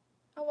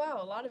 Oh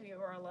wow, a lot of you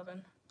are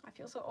 11. I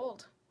feel so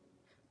old.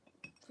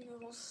 I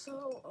feel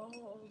so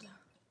old.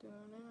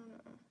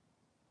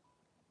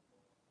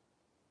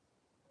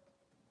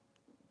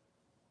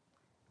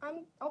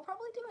 I'll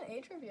probably do an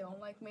age reveal,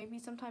 like maybe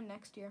sometime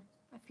next year.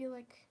 I feel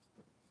like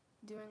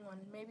doing one,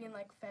 maybe in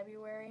like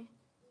February,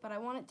 but I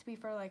want it to be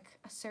for like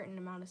a certain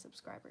amount of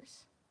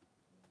subscribers.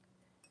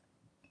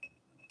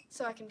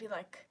 So I can be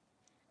like,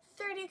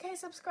 30K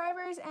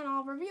subscribers and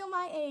I'll reveal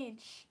my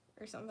age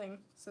or something.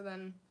 So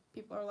then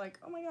people are like,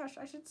 oh my gosh,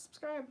 I should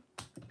subscribe.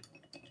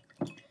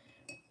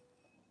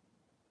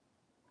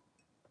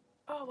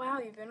 Oh wow,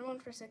 you've been one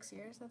for 6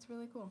 years? That's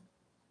really cool.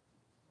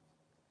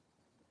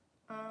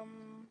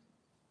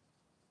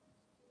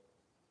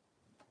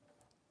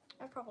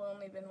 I've probably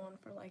only been one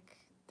for like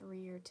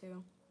 3 or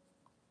 2.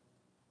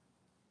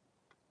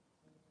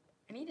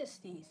 I need to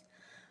sneeze.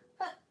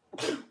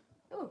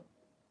 Ooh.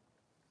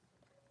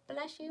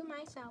 Bless you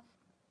myself.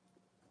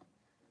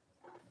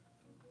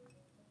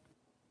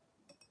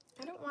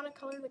 I don't want to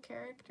color the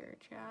character,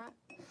 chat.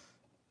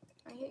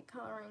 I hate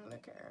coloring the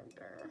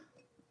character.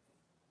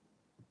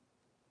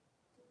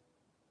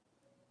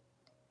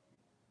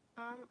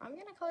 I'm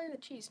gonna color the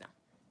cheese now.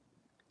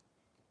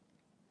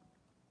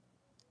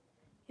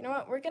 You know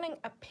what? We're getting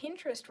a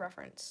Pinterest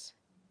reference.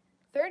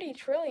 30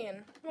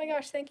 trillion. Oh my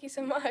gosh, thank you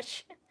so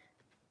much.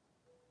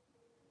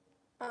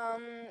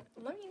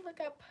 Let me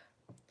look up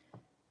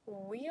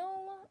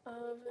wheel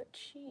of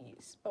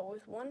cheese, but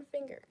with one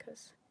finger,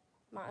 because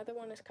my other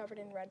one is covered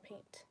in red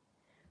paint.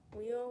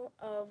 Wheel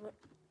of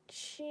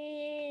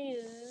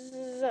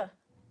cheese.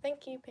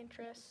 Thank you,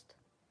 Pinterest.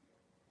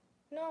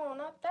 No,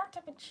 not that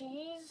type of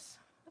cheese.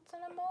 That's an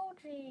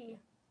emoji.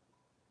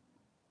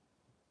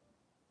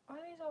 Why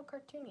are these all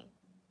cartoony?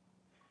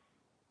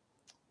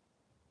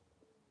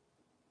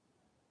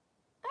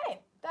 Hey,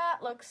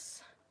 that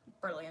looks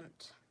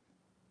brilliant.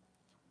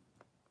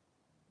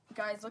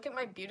 Guys, look at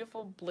my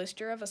beautiful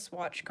blister of a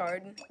swatch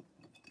card.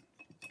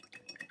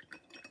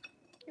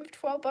 You have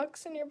 12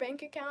 bucks in your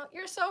bank account?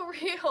 You're so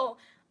real.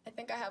 I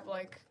think I have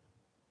like,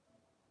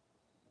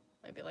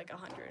 maybe like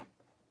 100.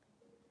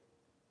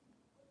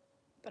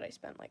 But I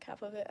spent like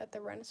half of it at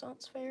the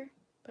Renaissance Fair.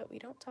 But we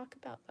don't talk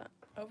about that.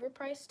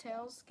 Overpriced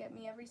tails get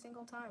me every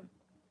single time.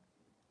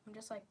 I'm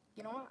just like,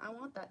 you know what? I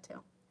want that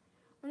tail.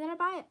 And then I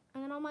buy it.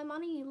 And then all my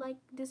money like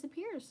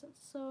disappears.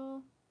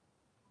 So,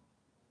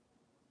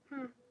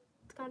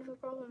 it's kind of a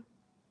problem.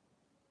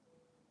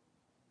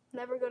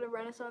 Never go to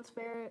Renaissance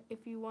Fair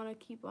if you want to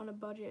keep on a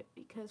budget,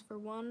 because for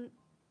one,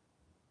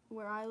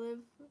 where I live,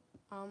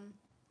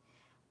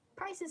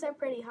 prices are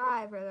pretty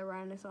high for the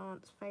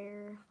Renaissance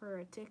Fair for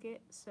a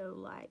ticket, so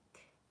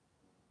like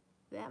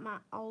that might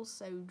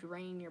also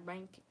drain your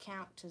bank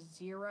account to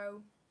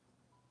zero.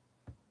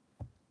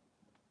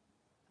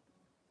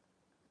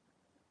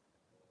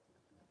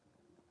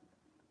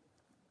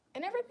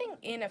 And everything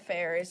in a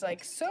fair is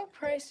like so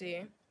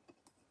pricey.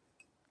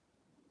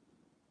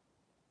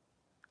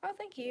 Oh,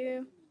 thank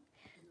you.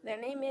 Their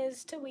name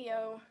is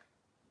Tawio.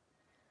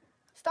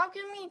 Stop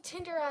giving me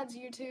Tinder ads,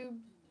 YouTube.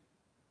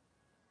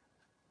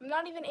 I'm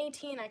not even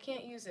 18. I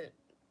can't use it.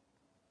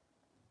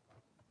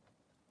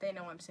 They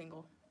know I'm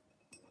single.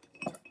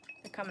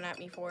 They're coming at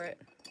me for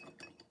it.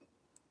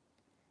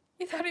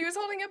 You thought he was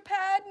holding a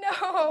pad?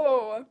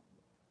 No!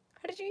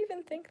 How did you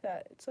even think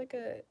that? It's like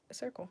a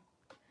circle.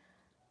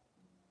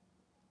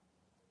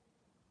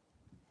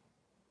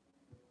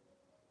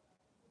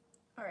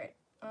 Alright,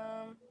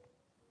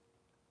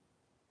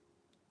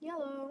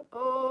 yellow.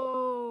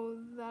 Oh,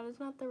 that is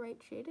not the right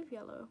shade of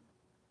yellow.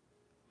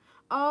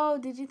 Oh,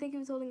 did you think he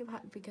was holding a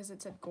pad because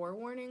it said gore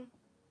warning?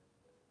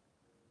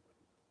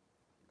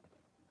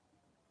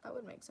 That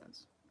would make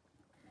sense.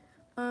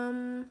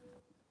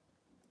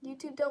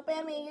 YouTube, don't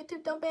ban me.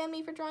 YouTube, don't ban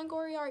me for drawing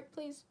gory art,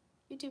 please.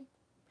 YouTube.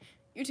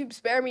 YouTube,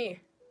 spare me.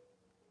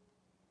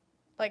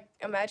 Like,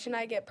 imagine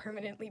I get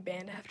permanently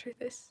banned after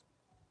this.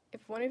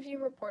 If one of you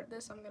report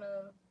this, I'm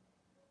gonna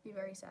be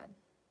very sad,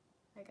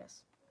 I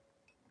guess.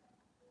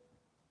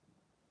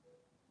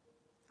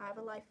 I have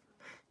a life.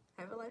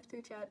 I have a life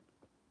too, chat.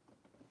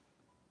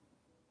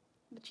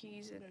 The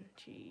cheese and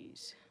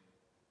cheese.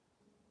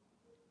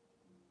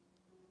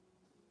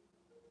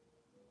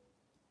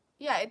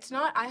 Yeah, it's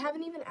not, I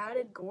haven't even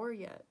added gore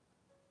yet.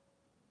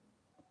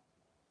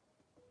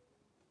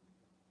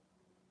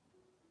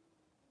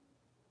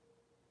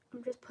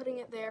 I'm just putting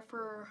it there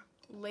for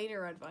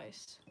later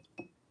advice.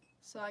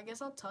 So I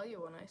guess I'll tell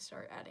you when I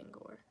start adding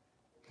gore.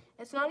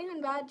 It's not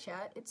even bad,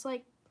 chat. It's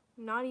like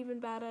not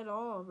even bad at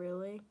all,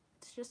 really.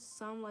 It's just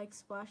some like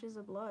splashes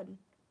of blood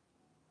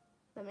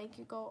that make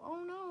you go,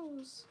 oh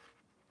noes.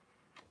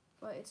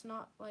 But it's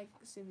not like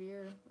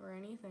severe or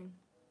anything.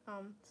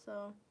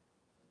 So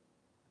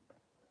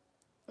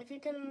if you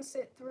can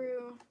sit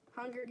through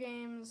Hunger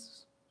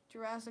Games,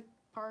 Jurassic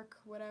Park,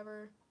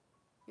 whatever,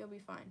 you'll be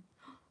fine.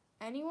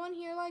 Anyone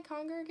here like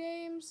Hunger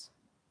Games?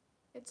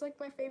 It's like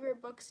my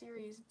favorite book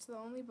series. It's the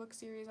only book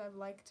series I've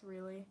liked,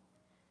 really.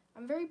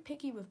 I'm very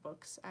picky with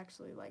books,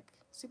 actually, like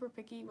super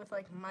picky with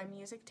like my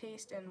music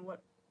taste and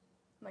what,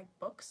 like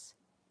books.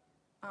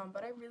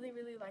 But I really,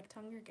 really liked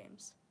Hunger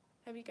Games.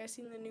 Have you guys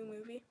seen the new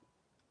movie?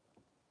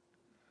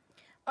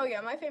 Oh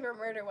yeah, my favorite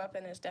murder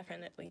weapon is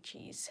definitely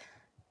cheese.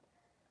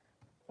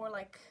 Or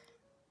like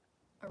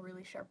a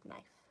really sharp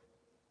knife.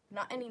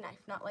 Not any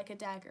knife, not like a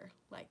dagger,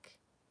 like,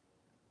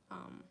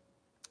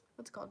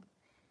 what's it called?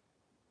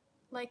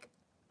 Like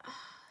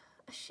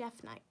a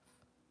chef knife.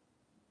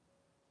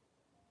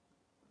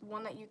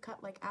 One that you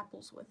cut like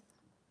apples with.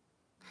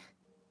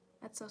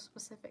 That's so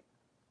specific.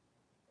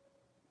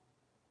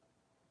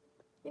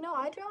 You know,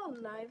 I draw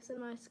knives in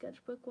my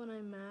sketchbook when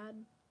I'm mad.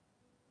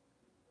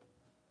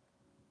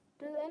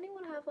 Does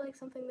anyone have like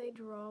something they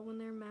draw when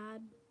they're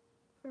mad?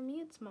 For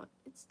me, it's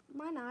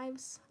my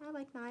knives. I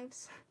like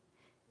knives.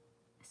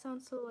 I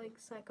sound so like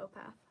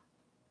psychopath.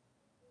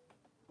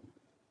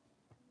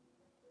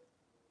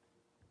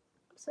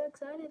 I'm so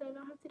excited. I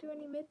don't have to do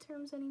any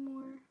midterms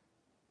anymore.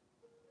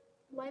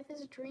 Life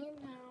is a dream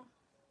now.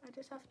 I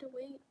just have to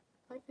wait.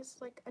 Life is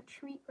like a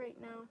treat right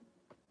now.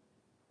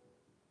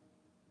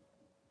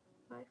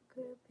 Life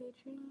could be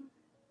a dream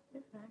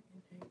if I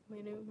can take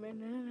me to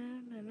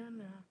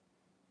na.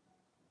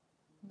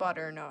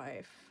 Butter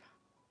knife.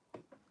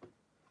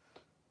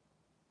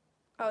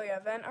 Oh yeah,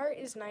 vent art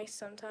is nice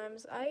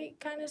sometimes. I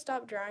kind of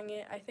stopped drawing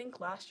it. I think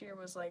last year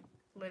was like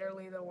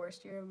literally the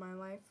worst year of my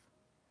life.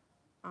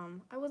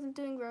 I wasn't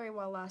doing very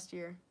well last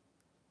year.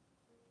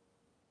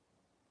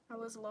 I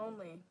was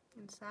lonely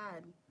and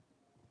sad.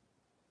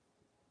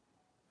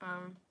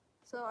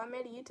 So I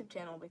made a YouTube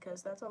channel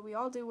because that's what we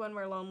all do when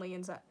we're lonely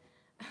and sad.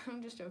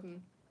 I'm just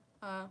joking.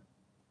 But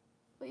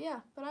yeah,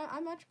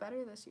 I'm much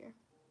better this year.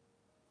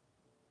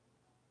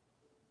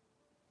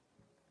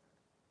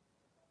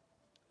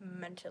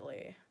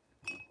 Mentally.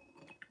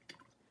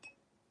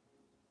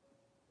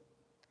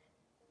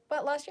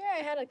 But last year I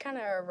had a kind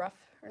of a rough,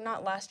 or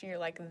not last year,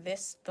 like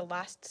the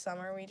last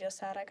summer we just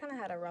had, I kind of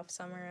had a rough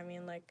summer. I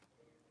mean, like,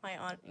 my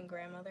aunt and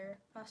grandmother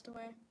passed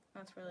away.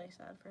 That's really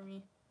sad for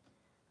me.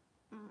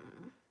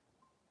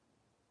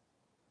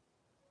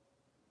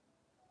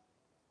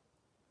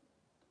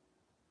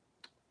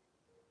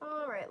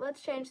 Alright,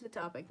 let's change the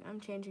topic. I'm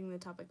changing the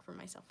topic for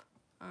myself.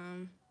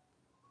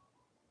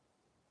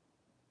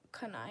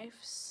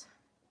 Knives.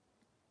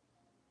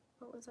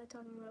 What was I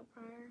talking about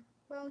prior?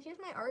 Well, here's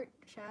my art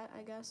chat,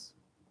 I guess.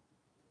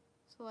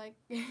 So, like,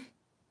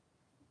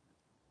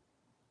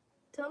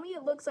 tell me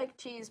it looks like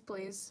cheese,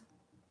 please.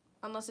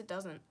 Unless it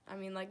doesn't. I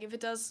mean, like, if it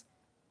does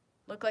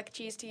look like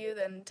cheese to you,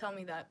 then tell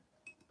me that.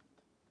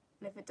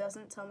 And if it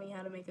doesn't, tell me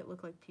how to make it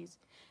look like cheese.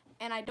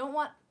 And I don't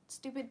want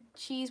stupid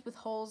cheese with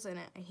holes in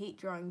it. I hate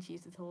drawing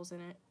cheese with holes in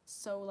it. It's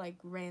so, like,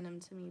 random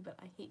to me, but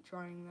I hate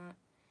drawing that.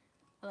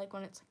 I like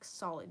when it's, like,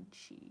 solid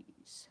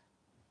cheese.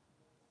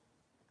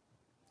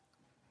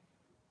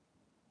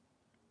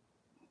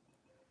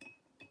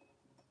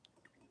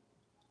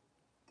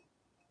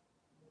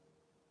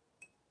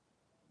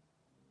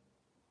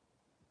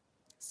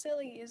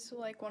 Silly is,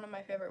 like, one of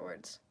my favorite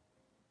words.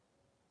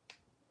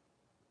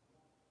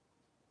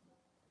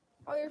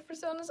 Oh, your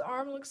persona's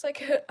arm looks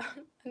like a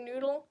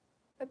noodle.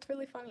 That's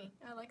really funny.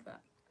 I like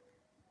that.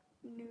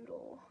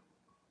 Noodle.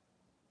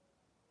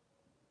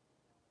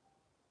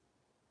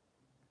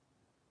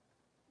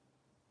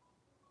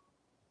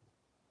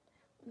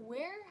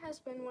 Where has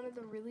been one of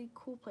the really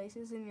cool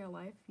places in your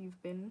life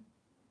you've been?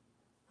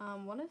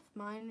 One of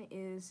mine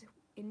is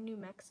in New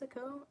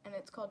Mexico, and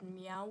it's called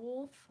Meow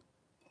Wolf.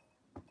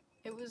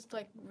 It was,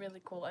 like,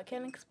 really cool. I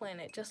can't explain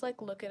it. Just,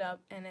 like, look it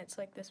up, and it's,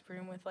 like, this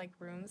room with, like,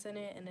 rooms in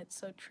it, and it's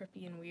so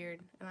trippy and weird,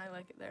 and I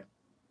like it there.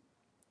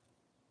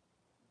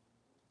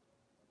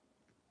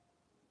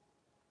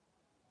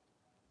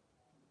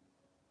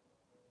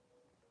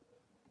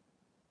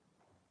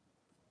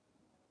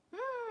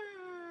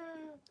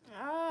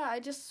 I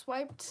just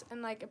swiped,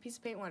 and, like, a piece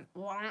of paint went,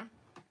 wah.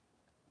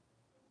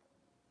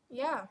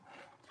 Yeah.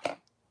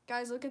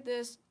 Guys, look at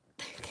this.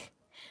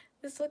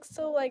 This looks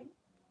so, like,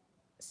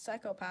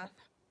 psychopath.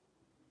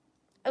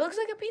 It looks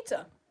like a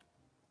pizza.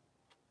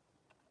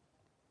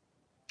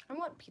 I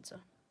want pizza.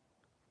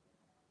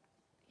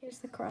 Here's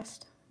the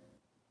crust.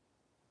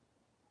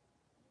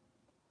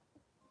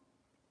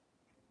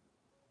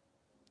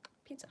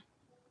 Pizza.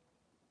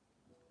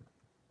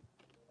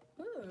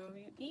 Ooh,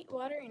 you eat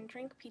water and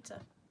drink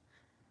pizza.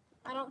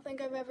 I don't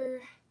think I've ever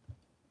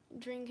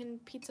drinking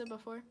pizza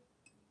before.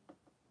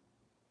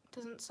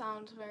 Doesn't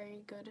sound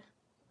very good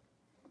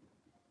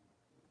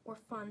or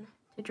fun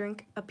to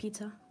drink a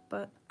pizza,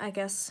 but I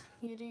guess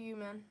you do you,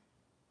 man.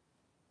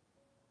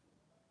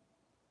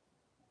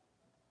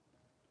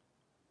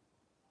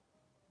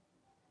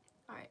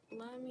 Alright,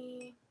 let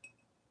me...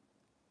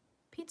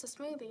 Pizza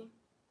smoothie.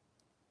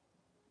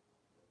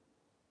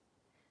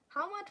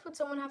 How much would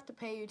someone have to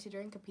pay you to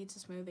drink a pizza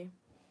smoothie?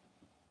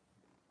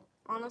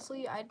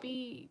 Honestly, I'd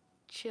be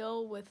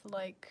chill with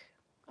like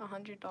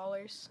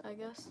 $100, I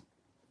guess.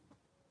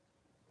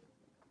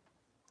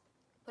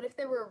 But if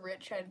they were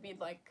rich, I'd be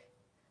like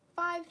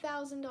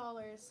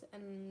 $5,000.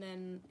 And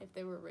then if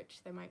they were rich,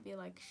 they might be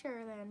like,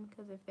 sure then,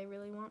 because if they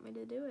really want me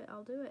to do it,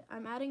 I'll do it.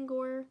 I'm adding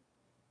gore,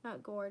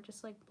 not gore,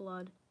 just like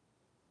blood.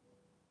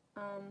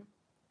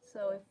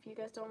 So if you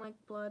guys don't like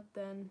blood,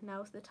 then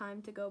now's the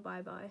time to go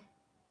bye-bye.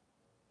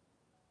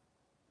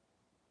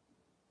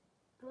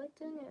 I like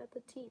doing it at the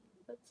teeth.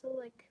 That's so,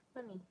 like,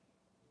 funny.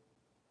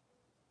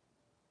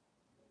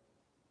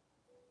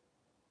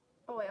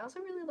 Oh, I also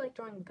really like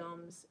drawing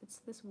gums. It's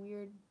this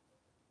weird...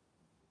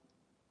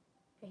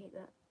 I hate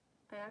that.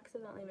 I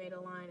accidentally made a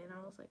line, and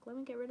I was like, let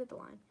me get rid of the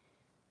line.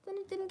 Then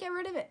it didn't get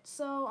rid of it.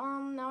 So,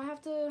 now I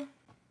have to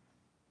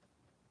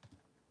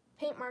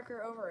paint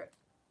marker over it.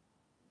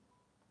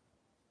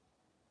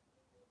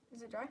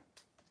 Is it dry?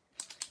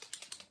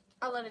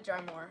 I'll let it dry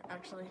more,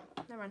 actually.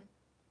 Never mind.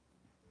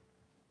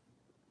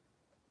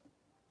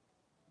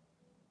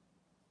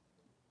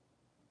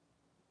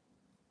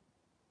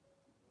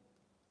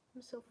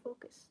 I'm so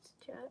focused,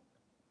 chat.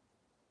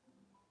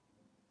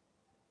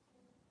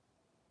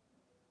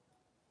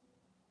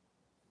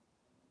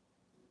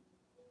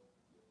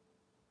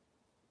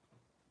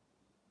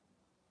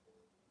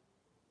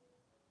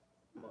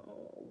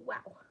 Oh,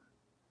 wow.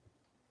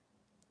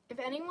 If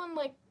anyone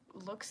like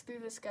looks through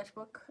the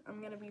sketchbook,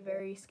 I'm gonna be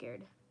very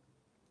scared.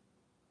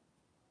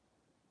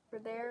 For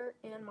their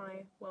and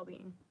my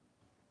well-being.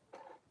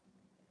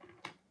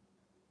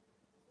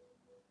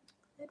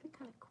 That'd be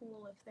kind of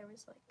cool if there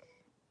was like...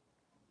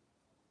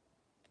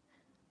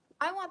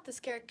 I want this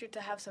character to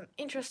have some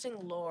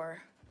interesting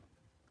lore.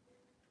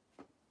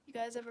 You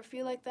guys ever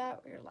feel like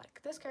that? Where you're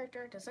like, this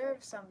character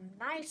deserves some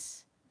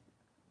nice,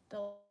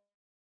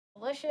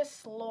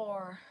 delicious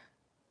lore.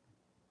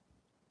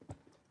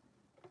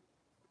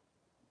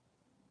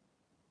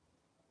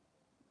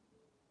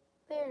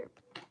 There.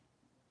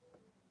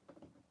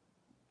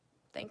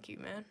 Thank you,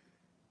 man.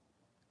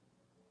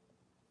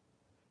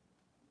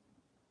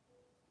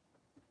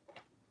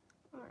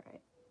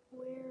 Alright,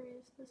 where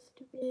is the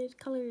stupid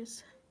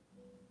colors?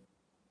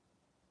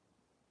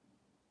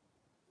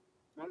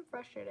 I'm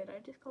frustrated. I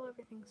just call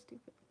everything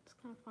stupid. It's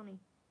kind of funny.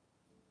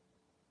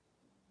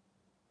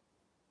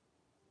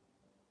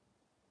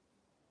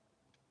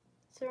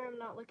 Sorry, I'm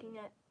not looking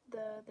at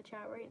the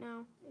chat right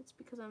now. It's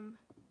because I'm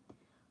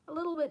a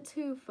little bit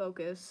too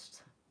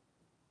focused.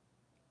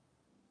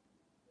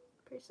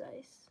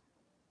 Precise.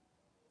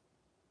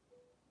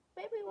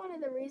 Maybe one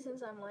of the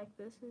reasons I'm like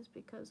this is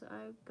because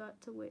I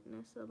got to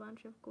witness a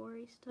bunch of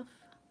gory stuff.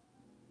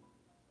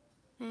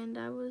 And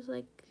I was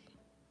like,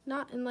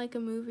 not in like a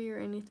movie or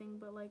anything,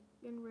 but like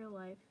in real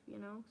life, you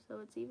know? So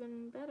it's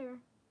even better.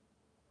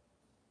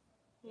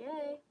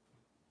 Yay.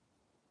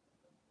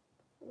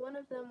 One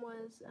of them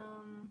was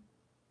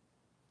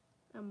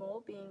a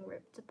mole being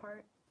ripped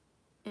apart.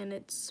 And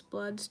its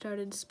blood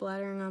started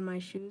splattering on my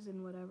shoes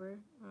and whatever.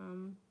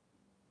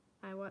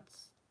 I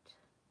watched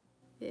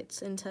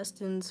its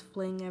intestines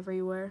fling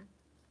everywhere.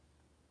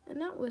 And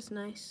that was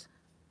nice.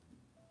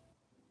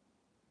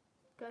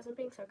 Guys, I'm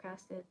being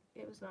sarcastic.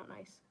 It was not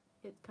nice.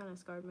 It kind of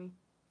scarred me.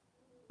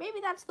 Maybe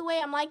that's the way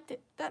I'm like this.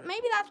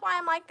 Maybe that's why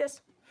I'm like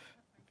this.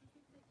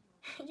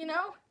 You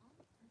know?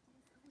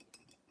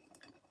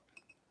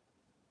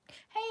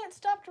 Hey, it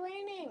stopped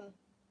raining.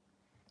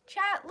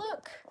 Chat,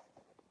 look.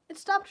 It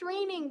stopped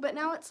raining, but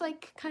now it's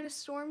like kind of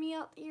stormy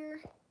out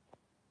here.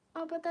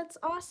 Oh, but that's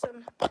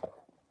awesome.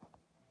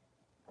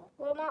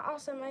 Well, not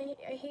awesome. I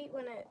hate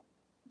when it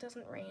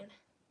doesn't rain.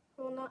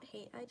 Well, not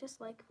hate. I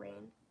just like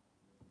rain.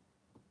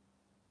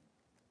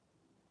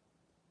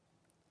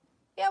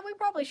 Yeah, we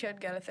probably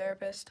should get a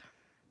therapist.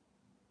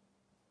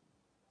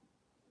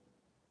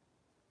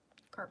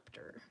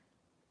 Carpenter.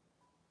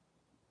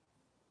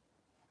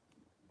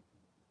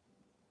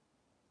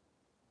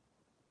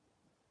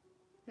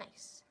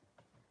 Nice.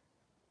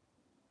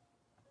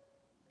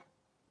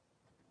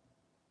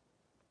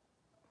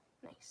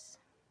 Nice.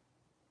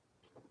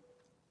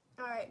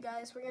 Alright,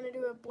 guys, we're gonna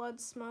do a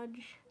blood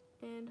smudge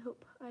and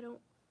hope I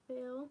don't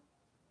fail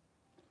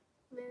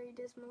very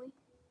dismally.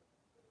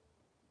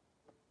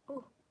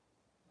 Oh.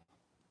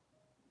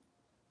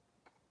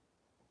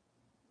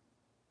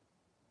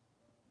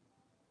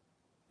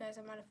 Guys,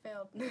 I might have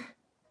failed.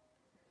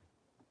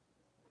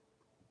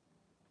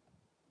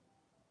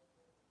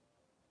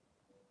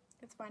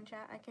 It's fine,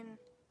 chat. I can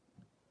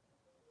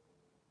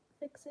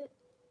fix it.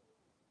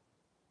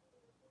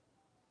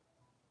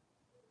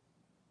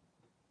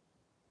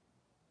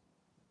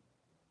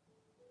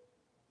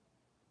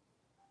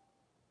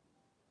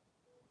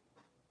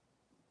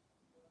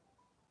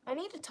 I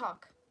need to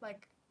talk.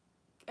 Like,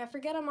 I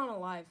forget I'm on a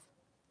live.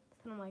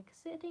 And I'm like,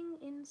 sitting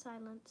in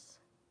silence.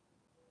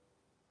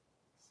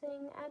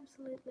 Saying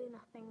absolutely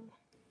nothing.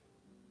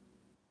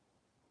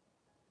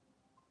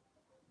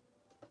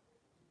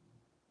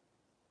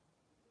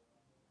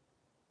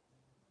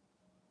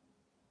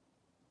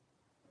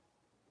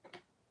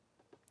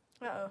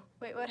 Uh-oh.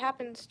 Wait, what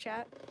happens,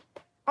 chat?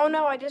 Oh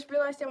no, I just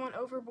realized I went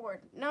overboard.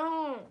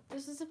 No!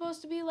 This is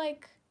supposed to be,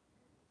 like,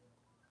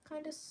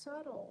 kind of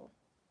subtle.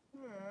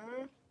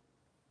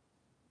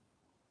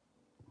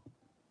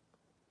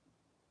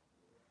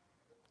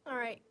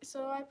 Alright,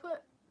 so I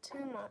put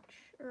too much,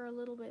 or a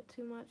little bit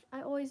too much.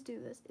 I always do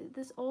this.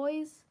 This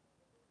always,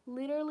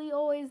 literally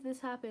always,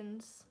 this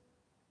happens.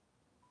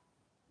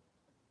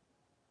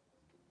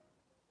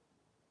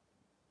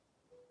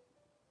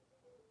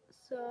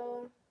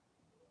 So,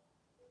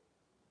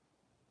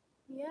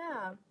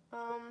 yeah,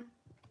 I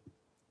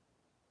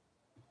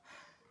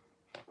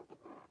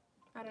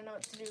don't know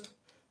what to do.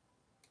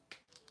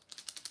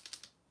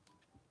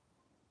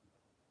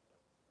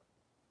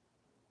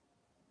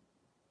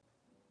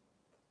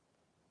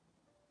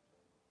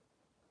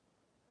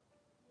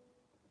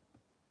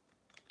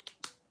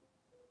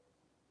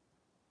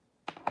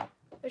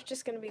 There's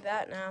just gonna be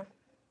that now.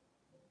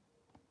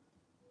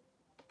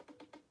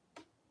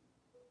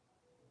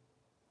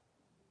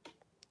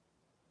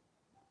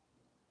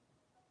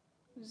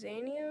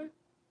 Zania?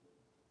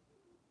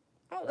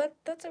 Oh,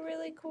 that's a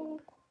really cool.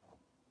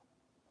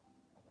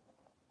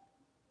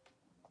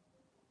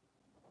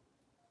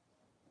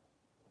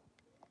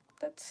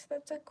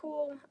 That's a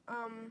cool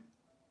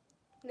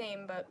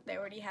name, but they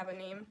already have a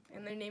name,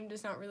 and their name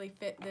does not really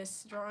fit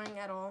this drawing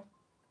at all.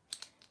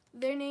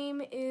 Their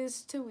name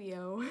is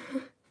Tuio.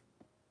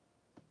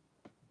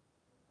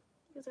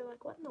 Because they're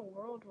like, what in the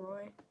world,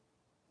 Roy?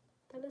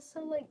 That is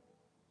so, like,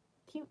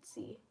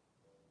 cutesy.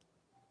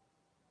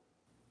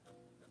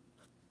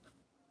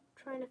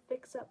 Trying to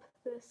fix up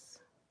this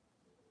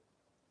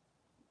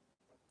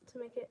to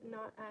make it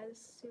not as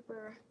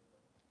super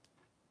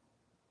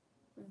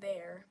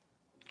there.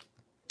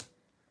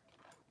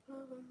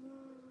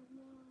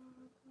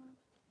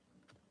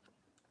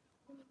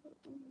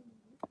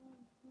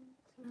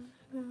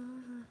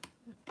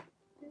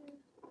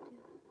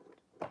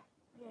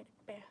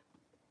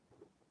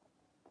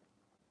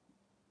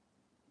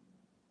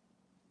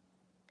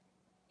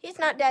 He's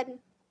not dead.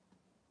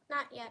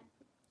 Not yet.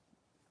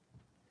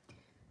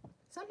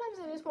 Sometimes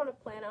I just want to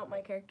plan out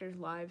my characters'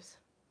 lives.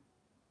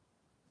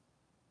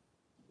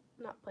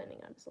 I'm not planning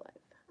out his life.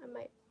 I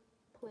might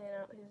plan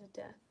out his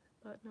death,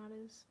 but not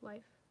his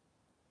life.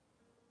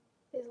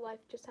 His life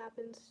just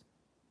happens.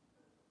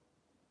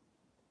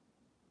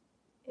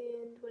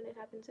 And when it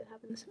happens, it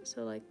happens.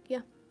 So, like,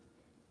 yeah.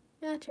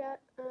 Yeah,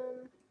 chat.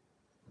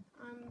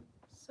 I'm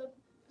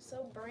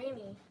so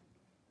brainy.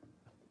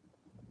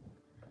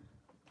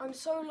 I'm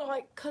so,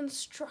 like,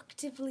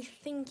 constructively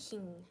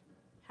thinking.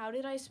 How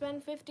did I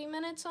spend 50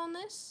 minutes on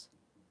this?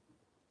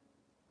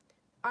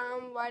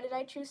 Why did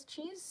I choose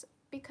cheese?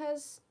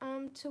 Because,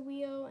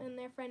 Tuio and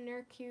their friend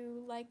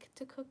Nurku like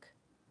to cook.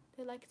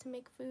 They like to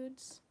make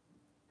foods.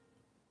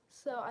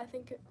 So I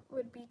think it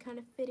would be kind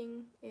of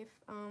fitting if,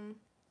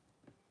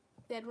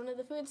 they had one of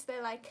the foods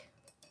they like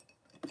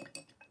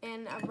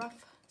in a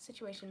rough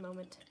situation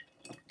moment.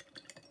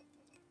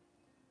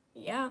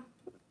 Yeah.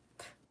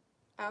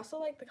 I also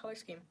like the color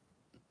scheme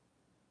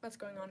that's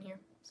going on here,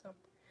 so.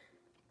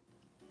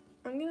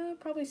 I'm gonna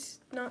probably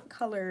not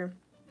color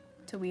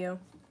Tuio.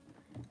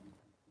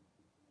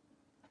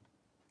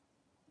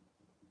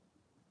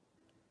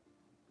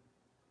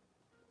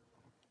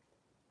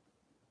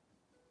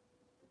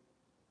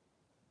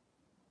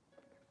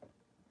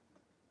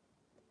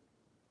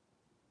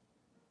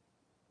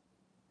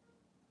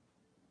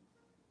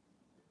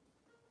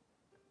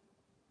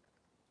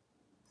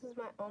 This is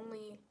my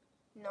only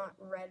not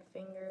red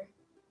finger.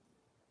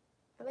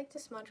 I like to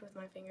smudge with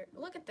my finger.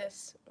 Look at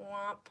this.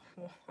 Womp.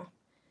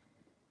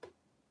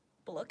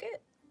 Look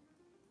it.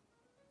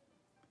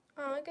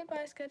 Oh,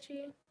 goodbye,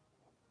 Sketchy.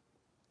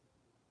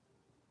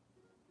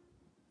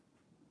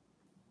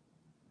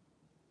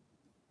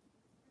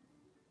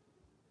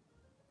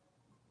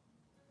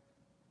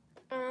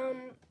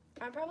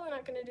 I'm probably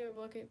not gonna do a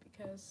book it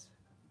because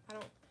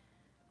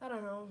I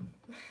don't know.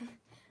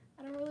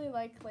 I don't really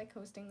like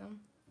hosting them.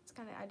 It's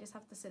kind of, I just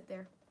have to sit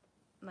there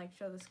and like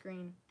show the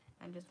screen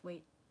and just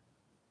wait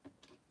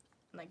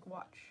and like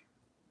watch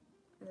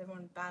as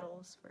everyone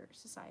battles for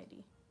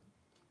society.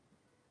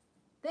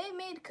 They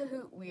made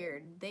Kahoot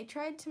weird. They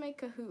tried to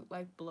make Kahoot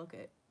like Blook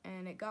It,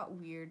 and it got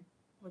weird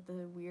with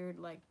the weird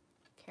like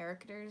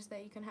characters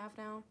that you can have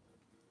now.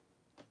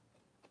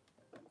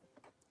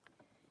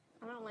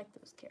 I don't like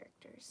those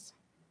characters.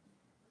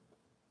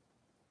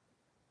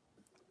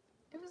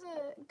 It was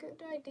a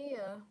good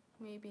idea,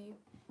 maybe,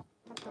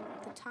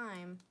 at the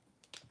time,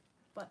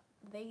 but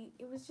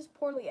it was just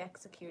poorly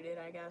executed,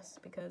 I guess,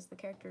 because the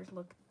characters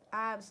look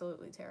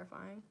absolutely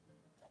terrifying.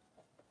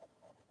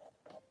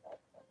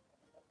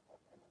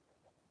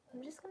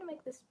 I'm just gonna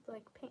make this,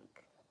 like,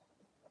 pink.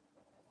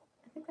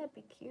 I think that'd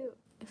be cute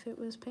if it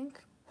was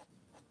pink.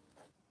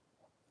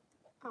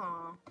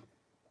 Aww.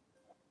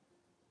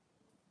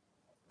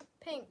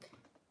 Pink.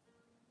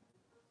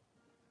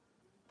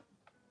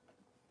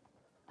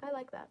 I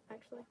like that,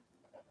 actually.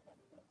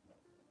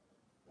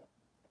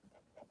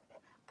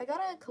 I got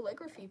a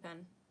calligraphy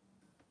pen,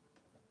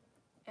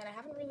 and I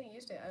haven't really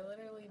used it. I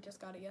literally just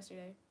got it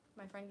yesterday.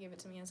 My friend gave it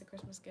to me as a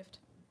Christmas gift.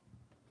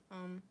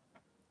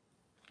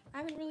 I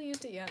haven't really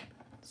used it yet,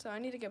 so I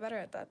need to get better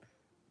at that.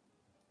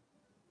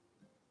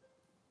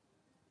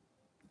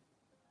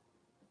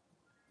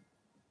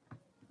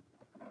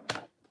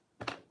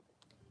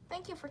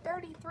 Thank you for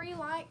 33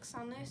 likes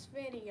on this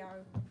video.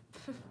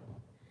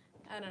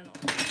 I don't know.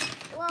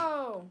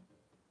 Whoa!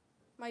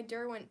 My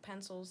Derwent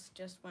pencils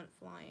just went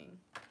flying.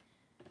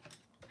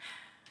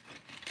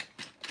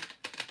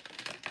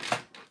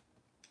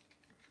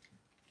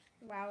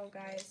 Wow,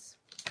 guys.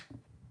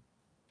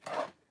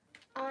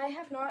 I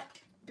have not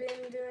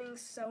been doing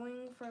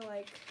sewing for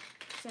like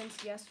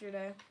since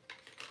yesterday,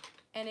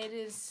 and it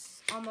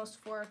is almost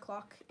 4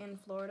 o'clock in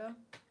Florida,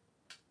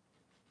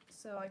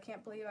 so I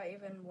can't believe I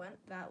even went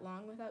that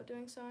long without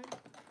doing sewing,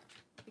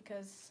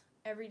 because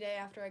every day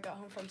after I got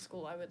home from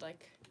school I would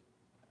like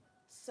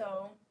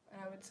sew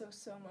And I would sew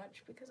so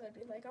much because I'd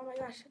be like, oh my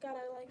gosh, I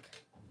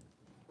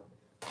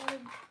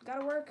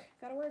gotta work,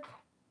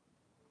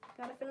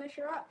 gotta finish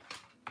her up.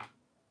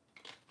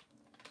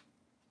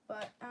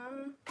 But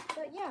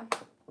yeah.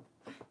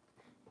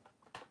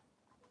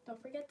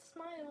 Don't forget to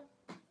smile.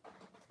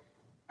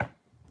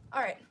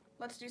 Alright,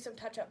 let's do some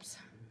touch-ups.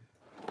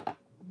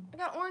 I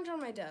got orange on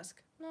my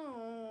desk.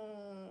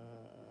 No.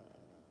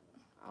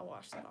 I'll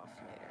wash that off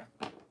later.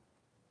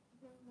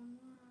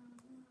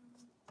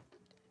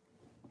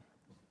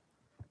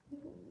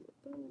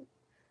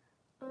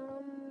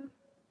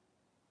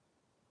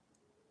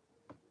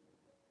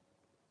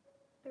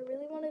 I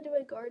really want to do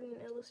a garden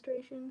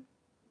illustration.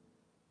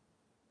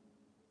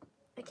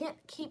 I can't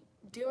keep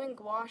doing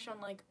gouache on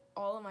like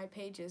all of my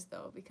pages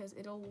though, because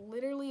it'll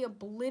literally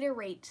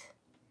obliterate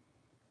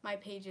my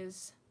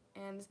pages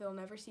and they'll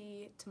never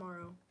see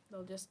tomorrow.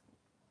 They'll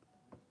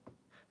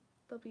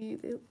be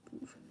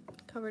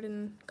covered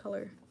in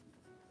color.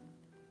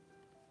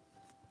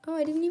 Oh,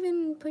 I didn't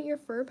even put your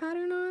fur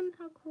pattern on?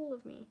 How cool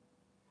of me.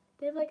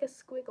 They have like a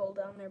squiggle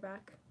down their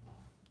back.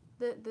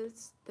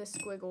 This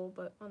squiggle,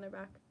 but on their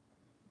back.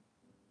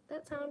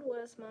 That sound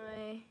was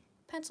my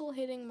pencil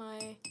hitting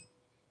my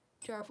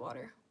jar of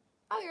water.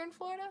 Oh, you're in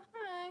Florida?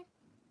 Hi.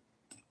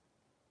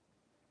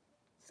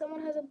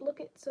 Someone has a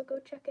Blook It, so go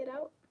check it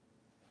out.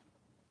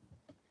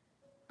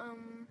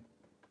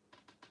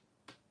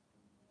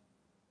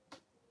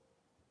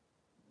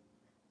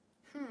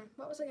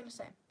 What was I gonna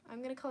say?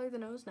 I'm gonna color the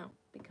nose now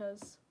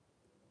because,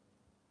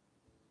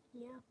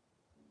 yeah.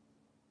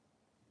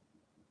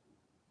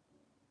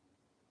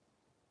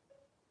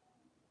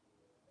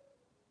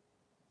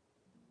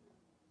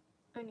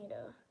 I need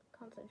to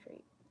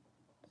concentrate,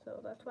 so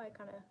that's why I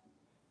kind of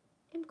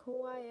am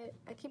quiet.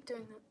 I keep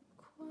doing that.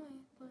 Quiet.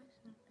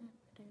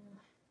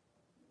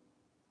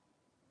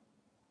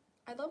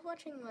 I love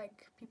watching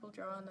like people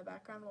draw in the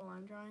background while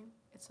I'm drawing.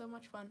 It's so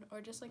much fun.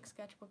 Or just like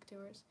sketchbook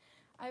tours.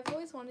 I've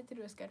always wanted to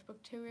do a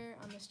sketchbook tour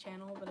on this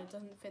channel, but it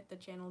doesn't fit the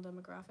channel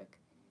demographic.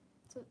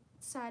 So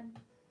it's sad.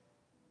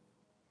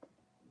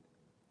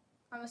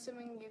 I'm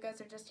assuming you guys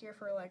are just here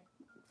for like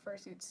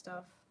fursuit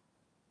stuff,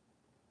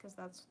 because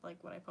that's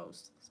like what I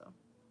post, so.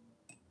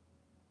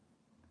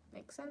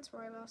 Makes sense,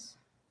 Roybos.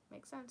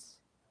 Makes sense.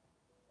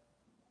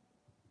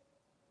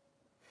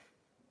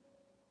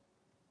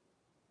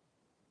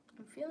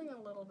 I'm feeling a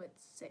little bit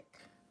sick.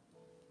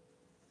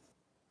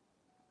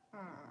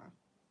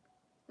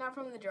 Not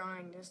from the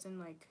drawing, just in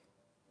like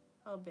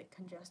a bit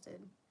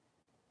congested.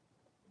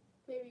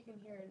 Maybe you can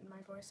hear it in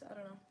my voice, I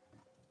don't know.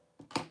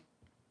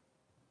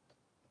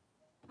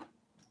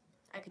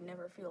 I could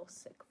never feel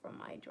sick from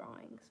my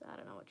drawings. I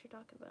don't know what you're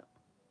talking about.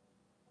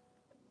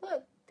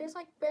 Look, there's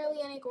like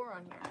barely any gore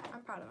on here.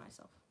 I'm proud of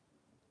myself.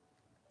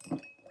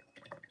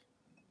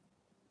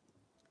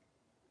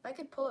 If I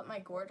could pull up my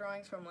gore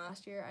drawings from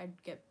last year,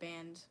 I'd get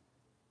banned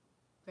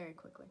very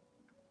quickly.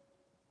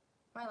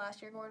 My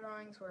last year gore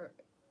drawings were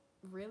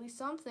really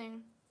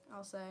something,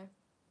 I'll say.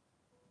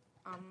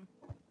 I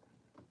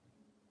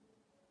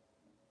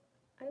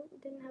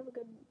didn't have a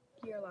good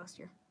year last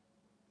year.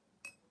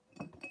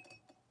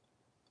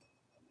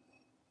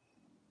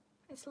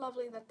 It's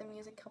lovely that the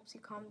music helps you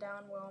calm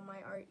down, while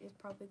my art is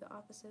probably the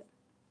opposite.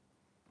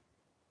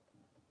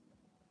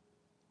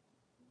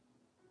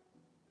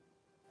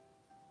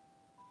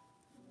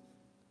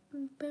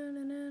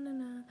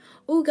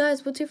 Oh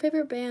guys, what's your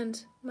favorite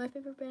band? My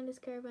favorite band is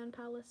Caravan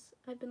Palace.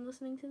 I've been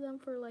listening to them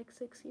for like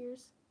 6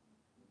 years.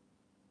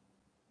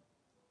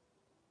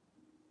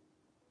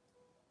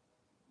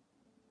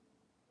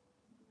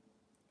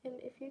 And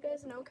if you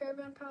guys know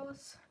Caravan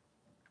Palace,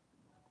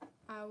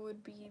 I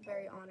would be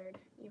very honored,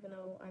 even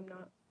though I'm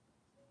not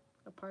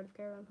a part of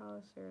Caravan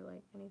Palace or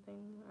like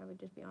anything. I would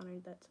just be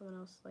honored that someone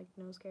else like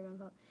knows Caravan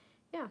Palace.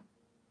 Yeah.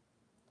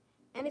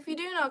 And if you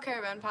do know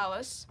Caravan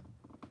Palace,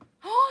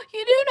 oh,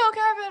 you do know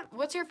Caravan.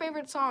 What's your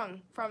favorite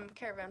song from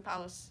Caravan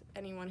Palace?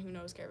 Anyone who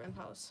knows Caravan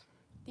Palace.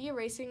 The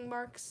erasing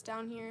marks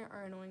down here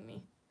are annoying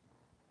me.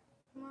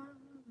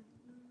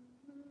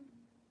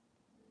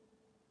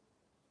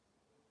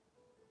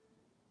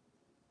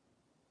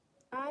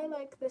 I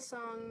like the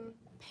song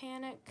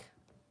Panic,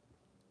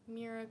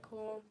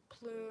 Miracle,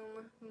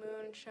 Plume,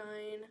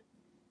 Moonshine.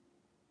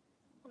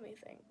 Let me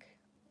think.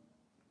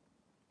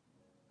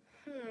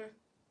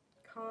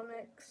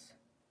 Comics.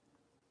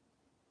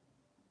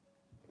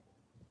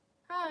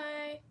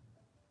 Hi.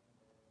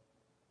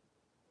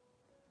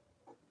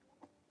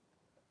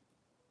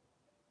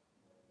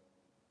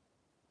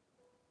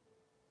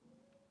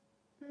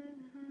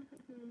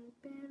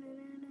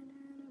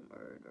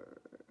 Murder.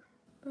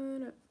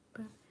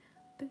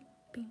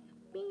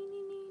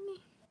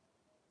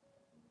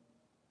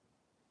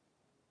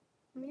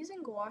 I'm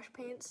using gouache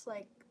paints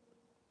like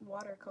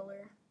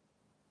watercolor.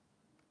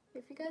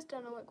 If you guys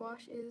don't know what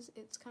gouache is,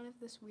 it's kind of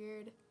this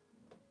weird,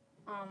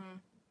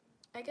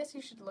 I guess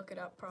you should look it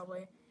up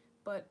probably,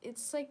 but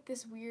it's like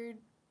this weird,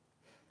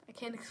 I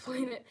can't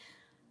explain it.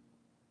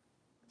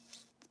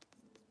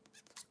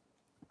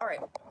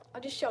 Alright,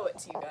 I'll just show it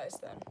to you guys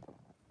then.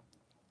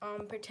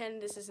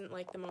 Pretend this isn't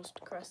like the most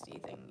crusty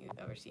thing you've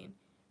ever seen,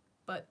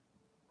 but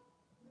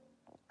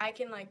I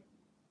can like,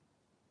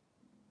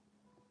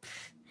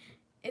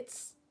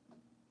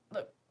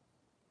 look,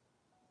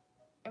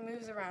 it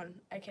moves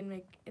around. I can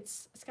make,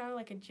 it's kind of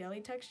like a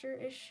jelly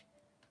texture-ish.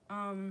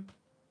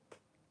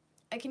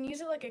 I can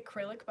use it like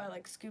acrylic by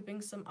like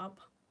scooping some up,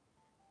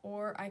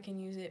 or I can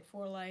use it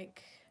for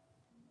like,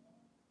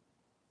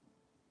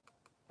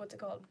 what's it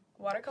called?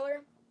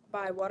 Watercolor,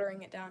 by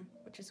watering it down,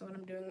 which is what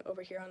I'm doing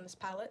over here on this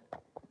palette.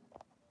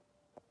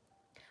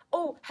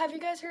 Oh, have you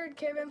guys heard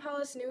Caravan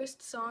Palace's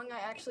newest song? I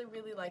actually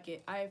really like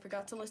it. I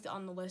forgot to list it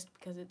on the list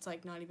because it's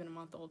like not even a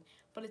month old,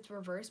 but it's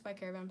Reverse by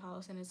Caravan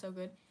Palace and it's so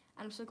good.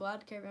 And I'm so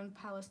glad Caravan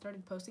Palace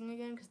started posting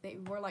again because they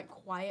were like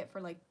quiet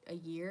for like a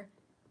year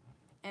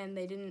and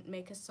they didn't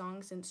make a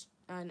song since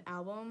an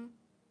album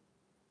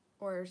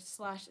or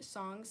slash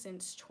song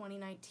since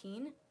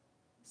 2019.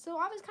 So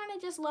I was kind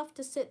of just left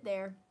to sit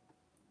there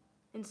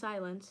in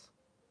silence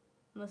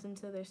and listen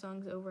to their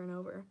songs over and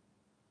over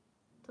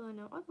until I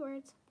know all the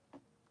words.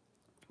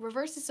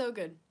 Reverse is so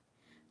good.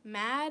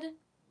 Mad,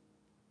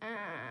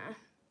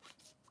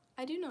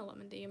 I do know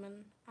Lemon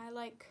Demon. I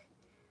like,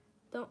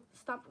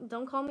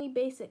 don't call me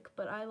basic,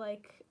 but I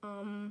like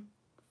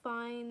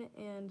Fine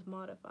and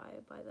Modify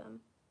by them.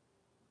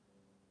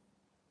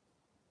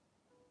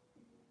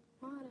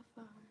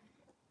 Modify.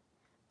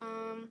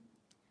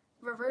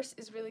 Reverse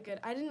is really good.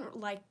 I didn't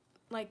like,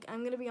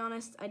 I'm gonna be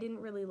honest, I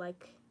didn't really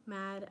like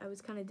Mad. I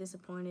was kind of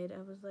disappointed.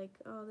 I was like,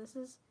 oh, this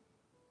is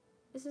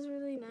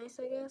really nice,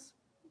 I guess.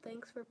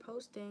 Thanks for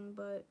posting,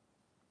 but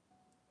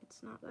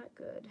it's not that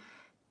good.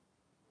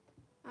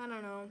 I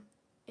don't know.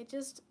 It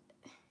just,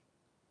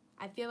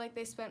 I feel like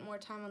they spent more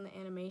time on the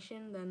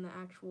animation than the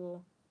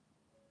actual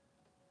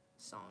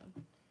song.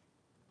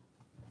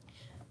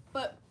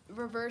 But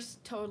Reverse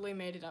totally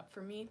made it up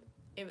for me.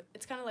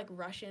 It's kind of like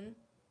Russian.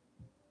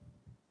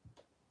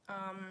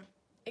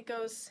 It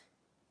goes,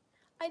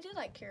 I do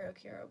like Kiro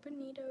Kiro,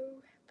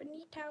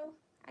 Benito.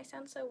 I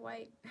sound so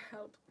white.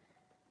 Help.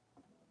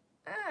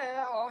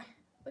 Ow.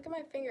 Look at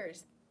my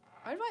fingers.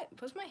 Why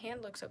does my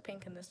hand look so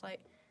pink in this light?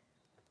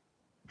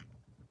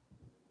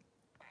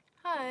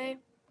 Hi.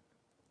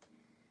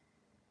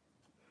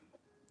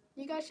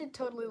 You guys should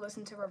totally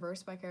listen to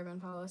Reverse by Caravan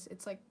Palace.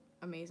 It's like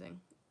amazing.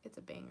 It's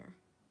a banger.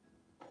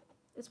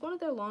 It's one of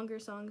their longer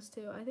songs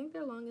too. I think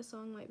their longest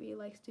song might be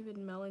like Stupid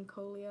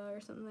Melancholia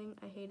or something.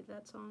 I hated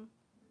that song.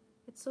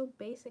 It's so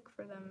basic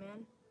for them,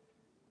 man.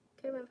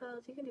 Caravan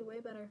Palace, you can do way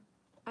better.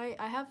 I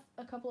have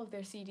a couple of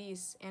their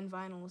CDs and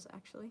vinyls,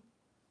 actually.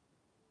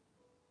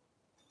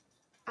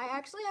 I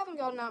actually haven't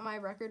gotten out my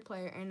record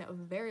player in a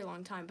very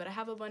long time, but I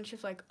have a bunch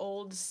of like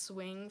old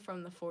swing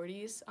from the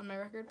 40s on my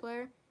record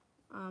player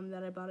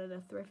that I bought at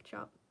a thrift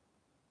shop.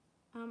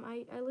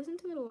 I listened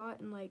to it a lot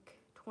in like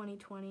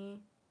 2020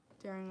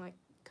 during like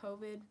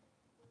COVID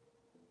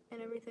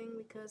and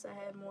everything because I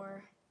had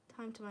more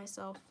time to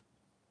myself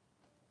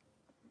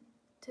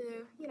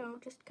to, you know,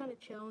 just kind of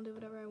chill and do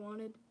whatever I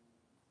wanted.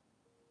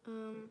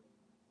 And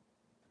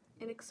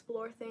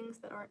explore things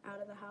that aren't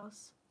out of the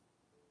house.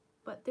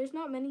 But there's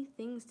not many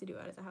things to do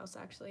out of the house,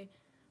 actually.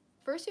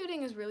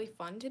 Fursuiting is really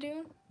fun to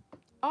do.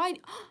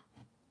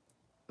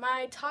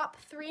 My top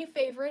 3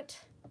 favorite,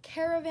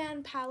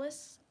 Caravan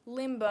Palace,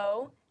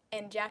 Limbo,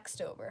 and Jack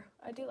Stover.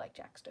 I do like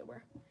Jack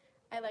Stover.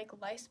 I like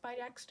Lice by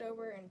Jack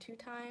Stover and Two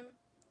Time,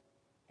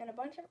 and a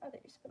bunch of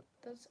others, but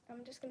those,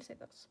 I'm just gonna say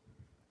those.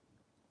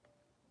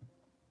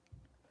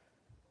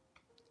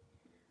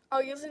 Oh,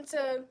 you listen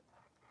to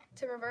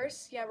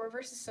Reverse? Yeah,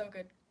 Reverse is so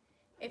good.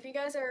 If you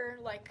guys are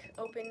like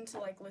open to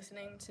like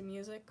listening to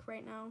music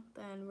right now,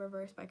 then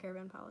Reverse by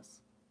Caravan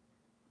Palace.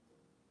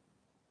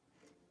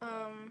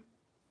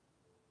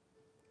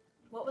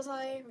 What was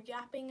I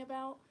yapping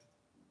about?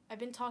 I've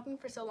been talking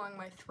for so long,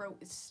 my throat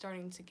is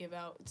starting to give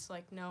out. It's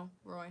like, no,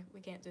 Roy, we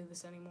can't do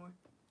this anymore.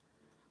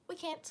 We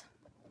can't.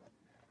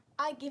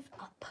 I give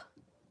up.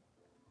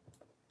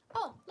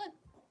 Oh, look.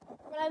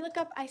 When I look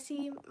up, I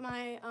see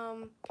my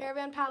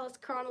Caravan Palace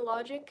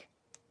chronologic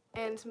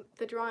and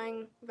the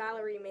drawing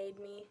Valerie made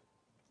me.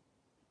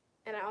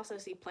 And I also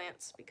see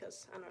plants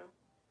because, I don't know.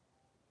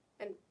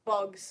 And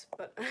bugs,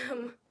 but,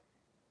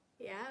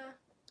 yeah.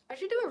 I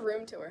should do a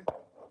room tour.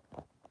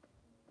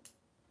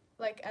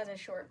 Like, as a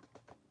short,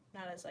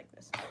 not as like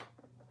this.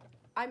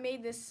 I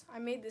made this,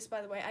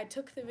 by the way. I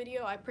took the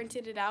video, I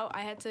printed it out.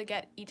 I had to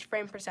get each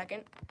frame per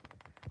second.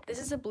 This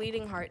is a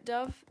bleeding heart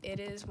dove. It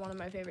is one of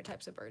my favorite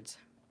types of birds.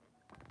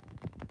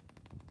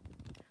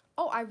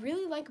 Oh, I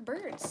really like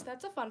birds.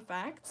 That's a fun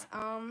fact.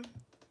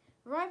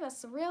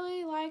 Rybus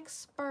really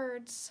likes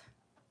birds.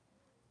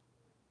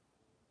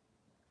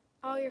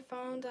 Oh, your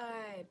phone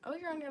died. Oh,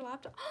 you're on your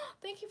laptop.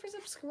 Thank you for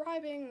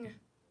subscribing.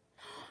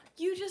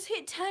 You just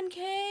hit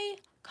 10K.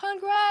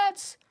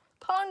 Congrats.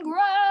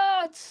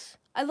 Congrats.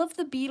 I love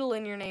the beetle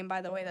in your name,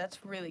 by the way.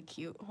 That's really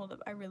cute. Hold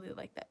up. I really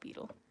like that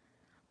beetle.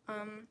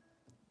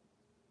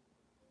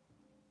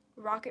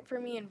 Rocket for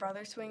Me and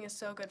Brother Swing is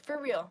so good.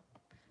 For real.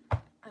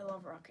 I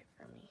love Rocket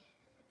for Me.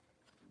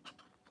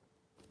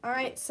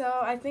 Alright, so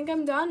I think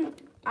I'm done.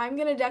 I'm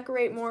gonna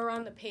decorate more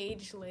around the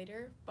page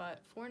later, but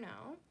for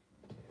now,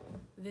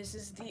 this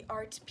is the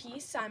art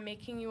piece I'm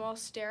making you all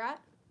stare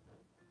at.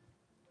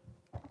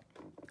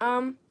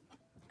 I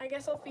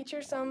guess I'll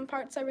feature some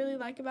parts I really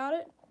like about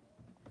it.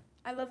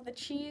 I love the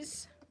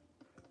cheese.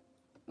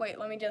 Wait,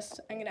 I'm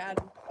gonna add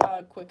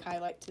a quick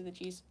highlight to the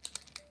cheese.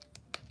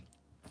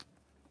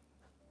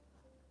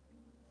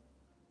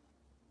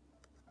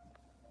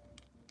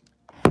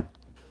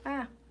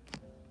 Ah.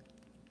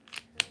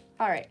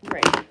 All right,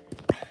 great.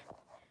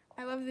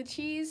 I love the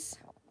cheese.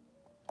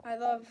 I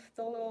love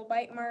the little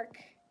bite mark,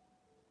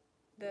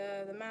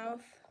 the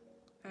mouth,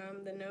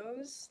 the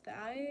nose, the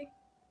eye.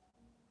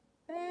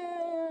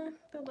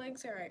 The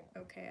legs are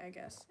okay, I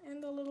guess.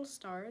 And the little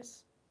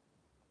stars.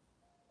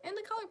 And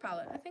the color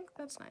palette. I think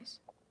that's nice.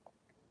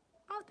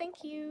 Oh,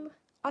 thank you.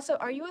 Also,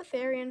 are you a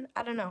Therian?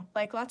 I don't know.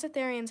 Like, lots of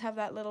Therians have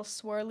that little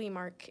swirly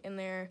mark in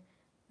their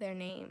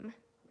name.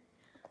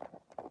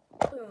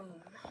 Boom.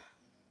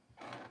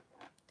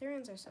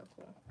 Therians are so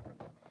cool.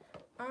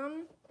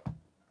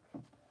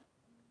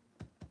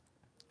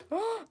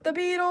 Oh, the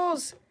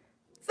beetles!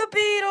 The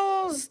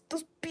beetles!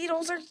 Those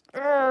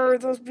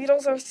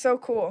beetles are so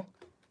cool.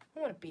 I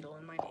want a beetle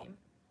in my name.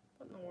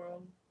 What in the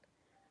world?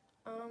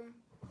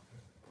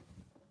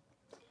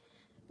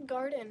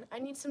 Garden. I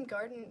need some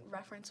garden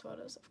reference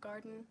photos of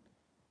garden.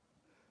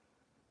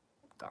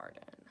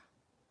 Garden.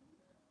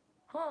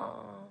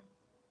 Huh.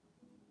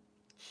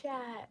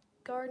 Chat.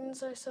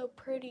 Gardens are so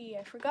pretty.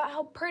 I forgot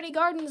how pretty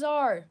gardens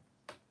are.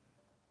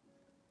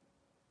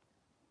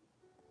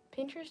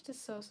 Pinterest is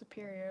so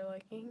superior.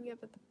 Like, you can get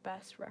the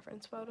best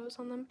reference photos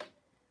on them.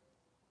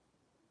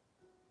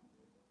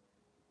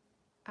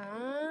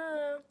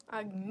 Ah,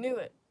 I knew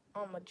it.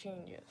 I'm a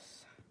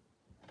genius.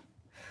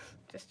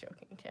 Just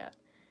joking, chat.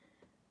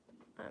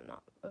 I'm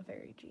not a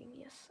very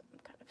genius. I'm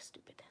kind of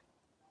stupid.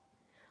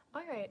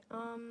 Alright,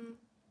 I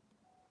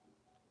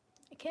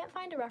can't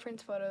find a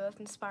reference photo that's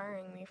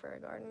inspiring me for a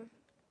garden.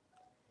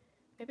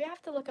 Maybe I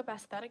have to look up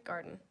aesthetic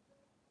garden.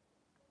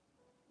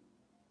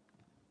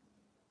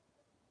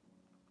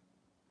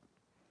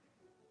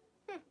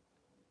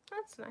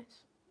 That's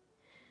nice.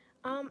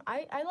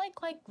 I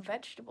like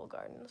vegetable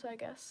gardens, I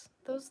guess.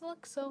 Those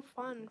look so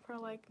fun for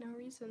like no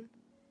reason.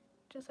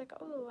 Just like,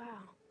 oh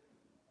wow.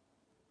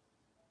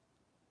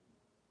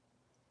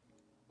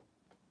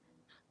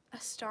 A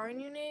star in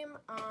your name?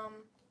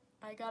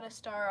 I got a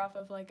star off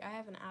of I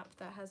have an app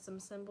that has some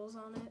symbols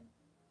on it,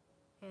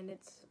 and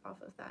it's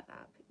off of that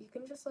app. You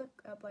can just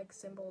look up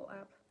symbol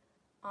app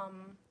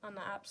on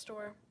the app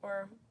store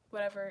or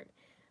whatever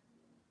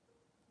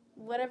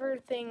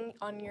thing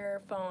on your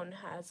phone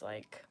has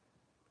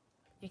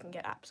you can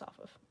get apps off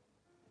of.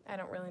 I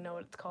don't really know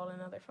what it's called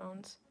in other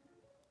phones.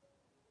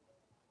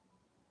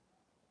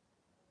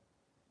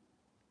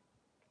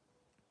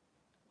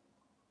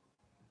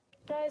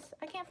 Guys,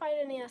 I can't find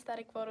any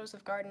aesthetic photos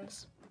of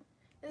gardens.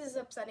 This is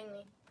upsetting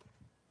me.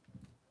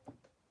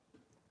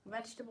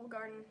 Vegetable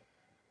garden.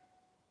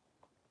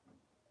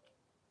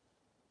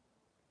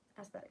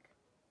 Aesthetic.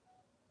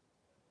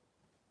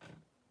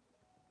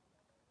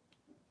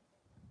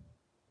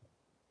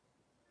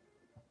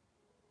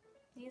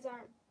 These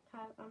aren't,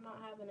 I'm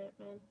not having it,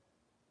 man.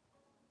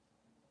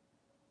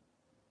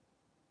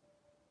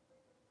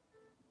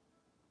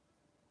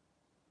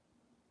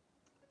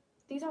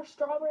 These are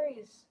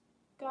strawberries.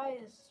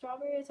 Guys,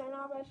 strawberries are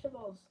not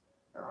vegetables.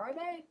 Or are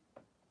they?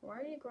 Why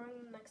are you growing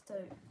them next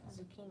to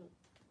zucchini?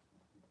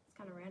 It's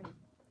kind of random.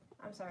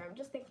 I'm sorry, I'm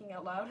just thinking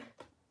out loud.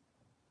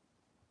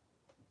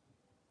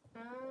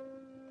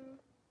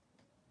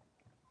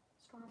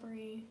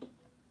 Strawberry,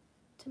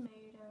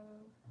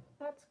 tomato.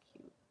 That's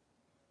cute.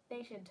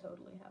 They should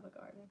totally have a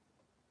garden.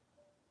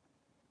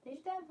 They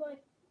should have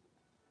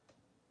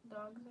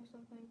dogs or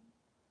something.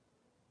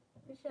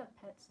 They should have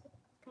pets.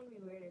 It's gonna be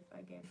weird if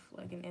I give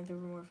an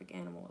anthropomorphic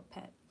animal a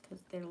pet,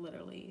 because they're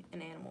literally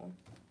an animal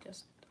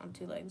just on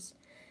two legs.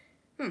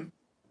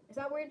 Is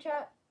that weird,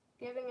 chat?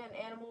 Giving an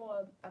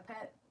animal a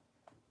pet?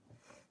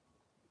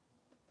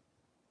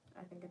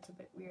 I think it's a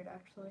bit weird,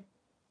 actually.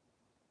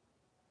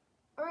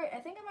 Alright, I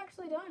think I'm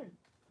actually done.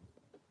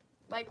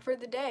 For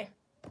the day.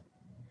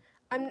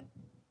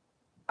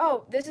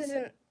 Oh, this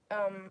isn't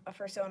a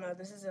persona,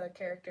 this is a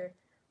character.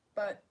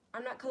 But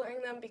I'm not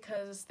coloring them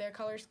because their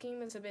color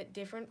scheme is a bit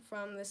different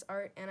from this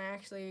art, and I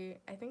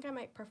think I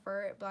might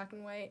prefer it black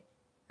and white,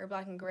 or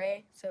black and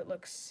gray, so it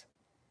looks,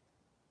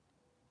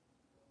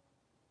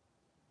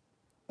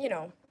 you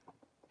know,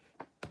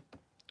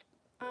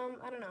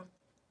 I don't know.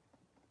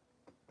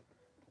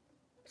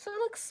 So it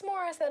looks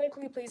more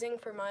aesthetically pleasing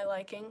for my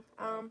liking.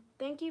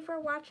 Thank you for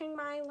watching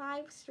my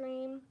live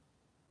stream.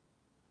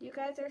 You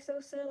guys are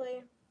so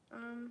silly.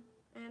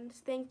 And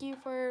thank you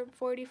for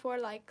 44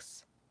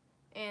 likes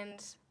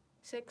and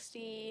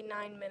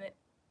 69 minutes.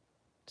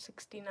 I'm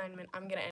gonna end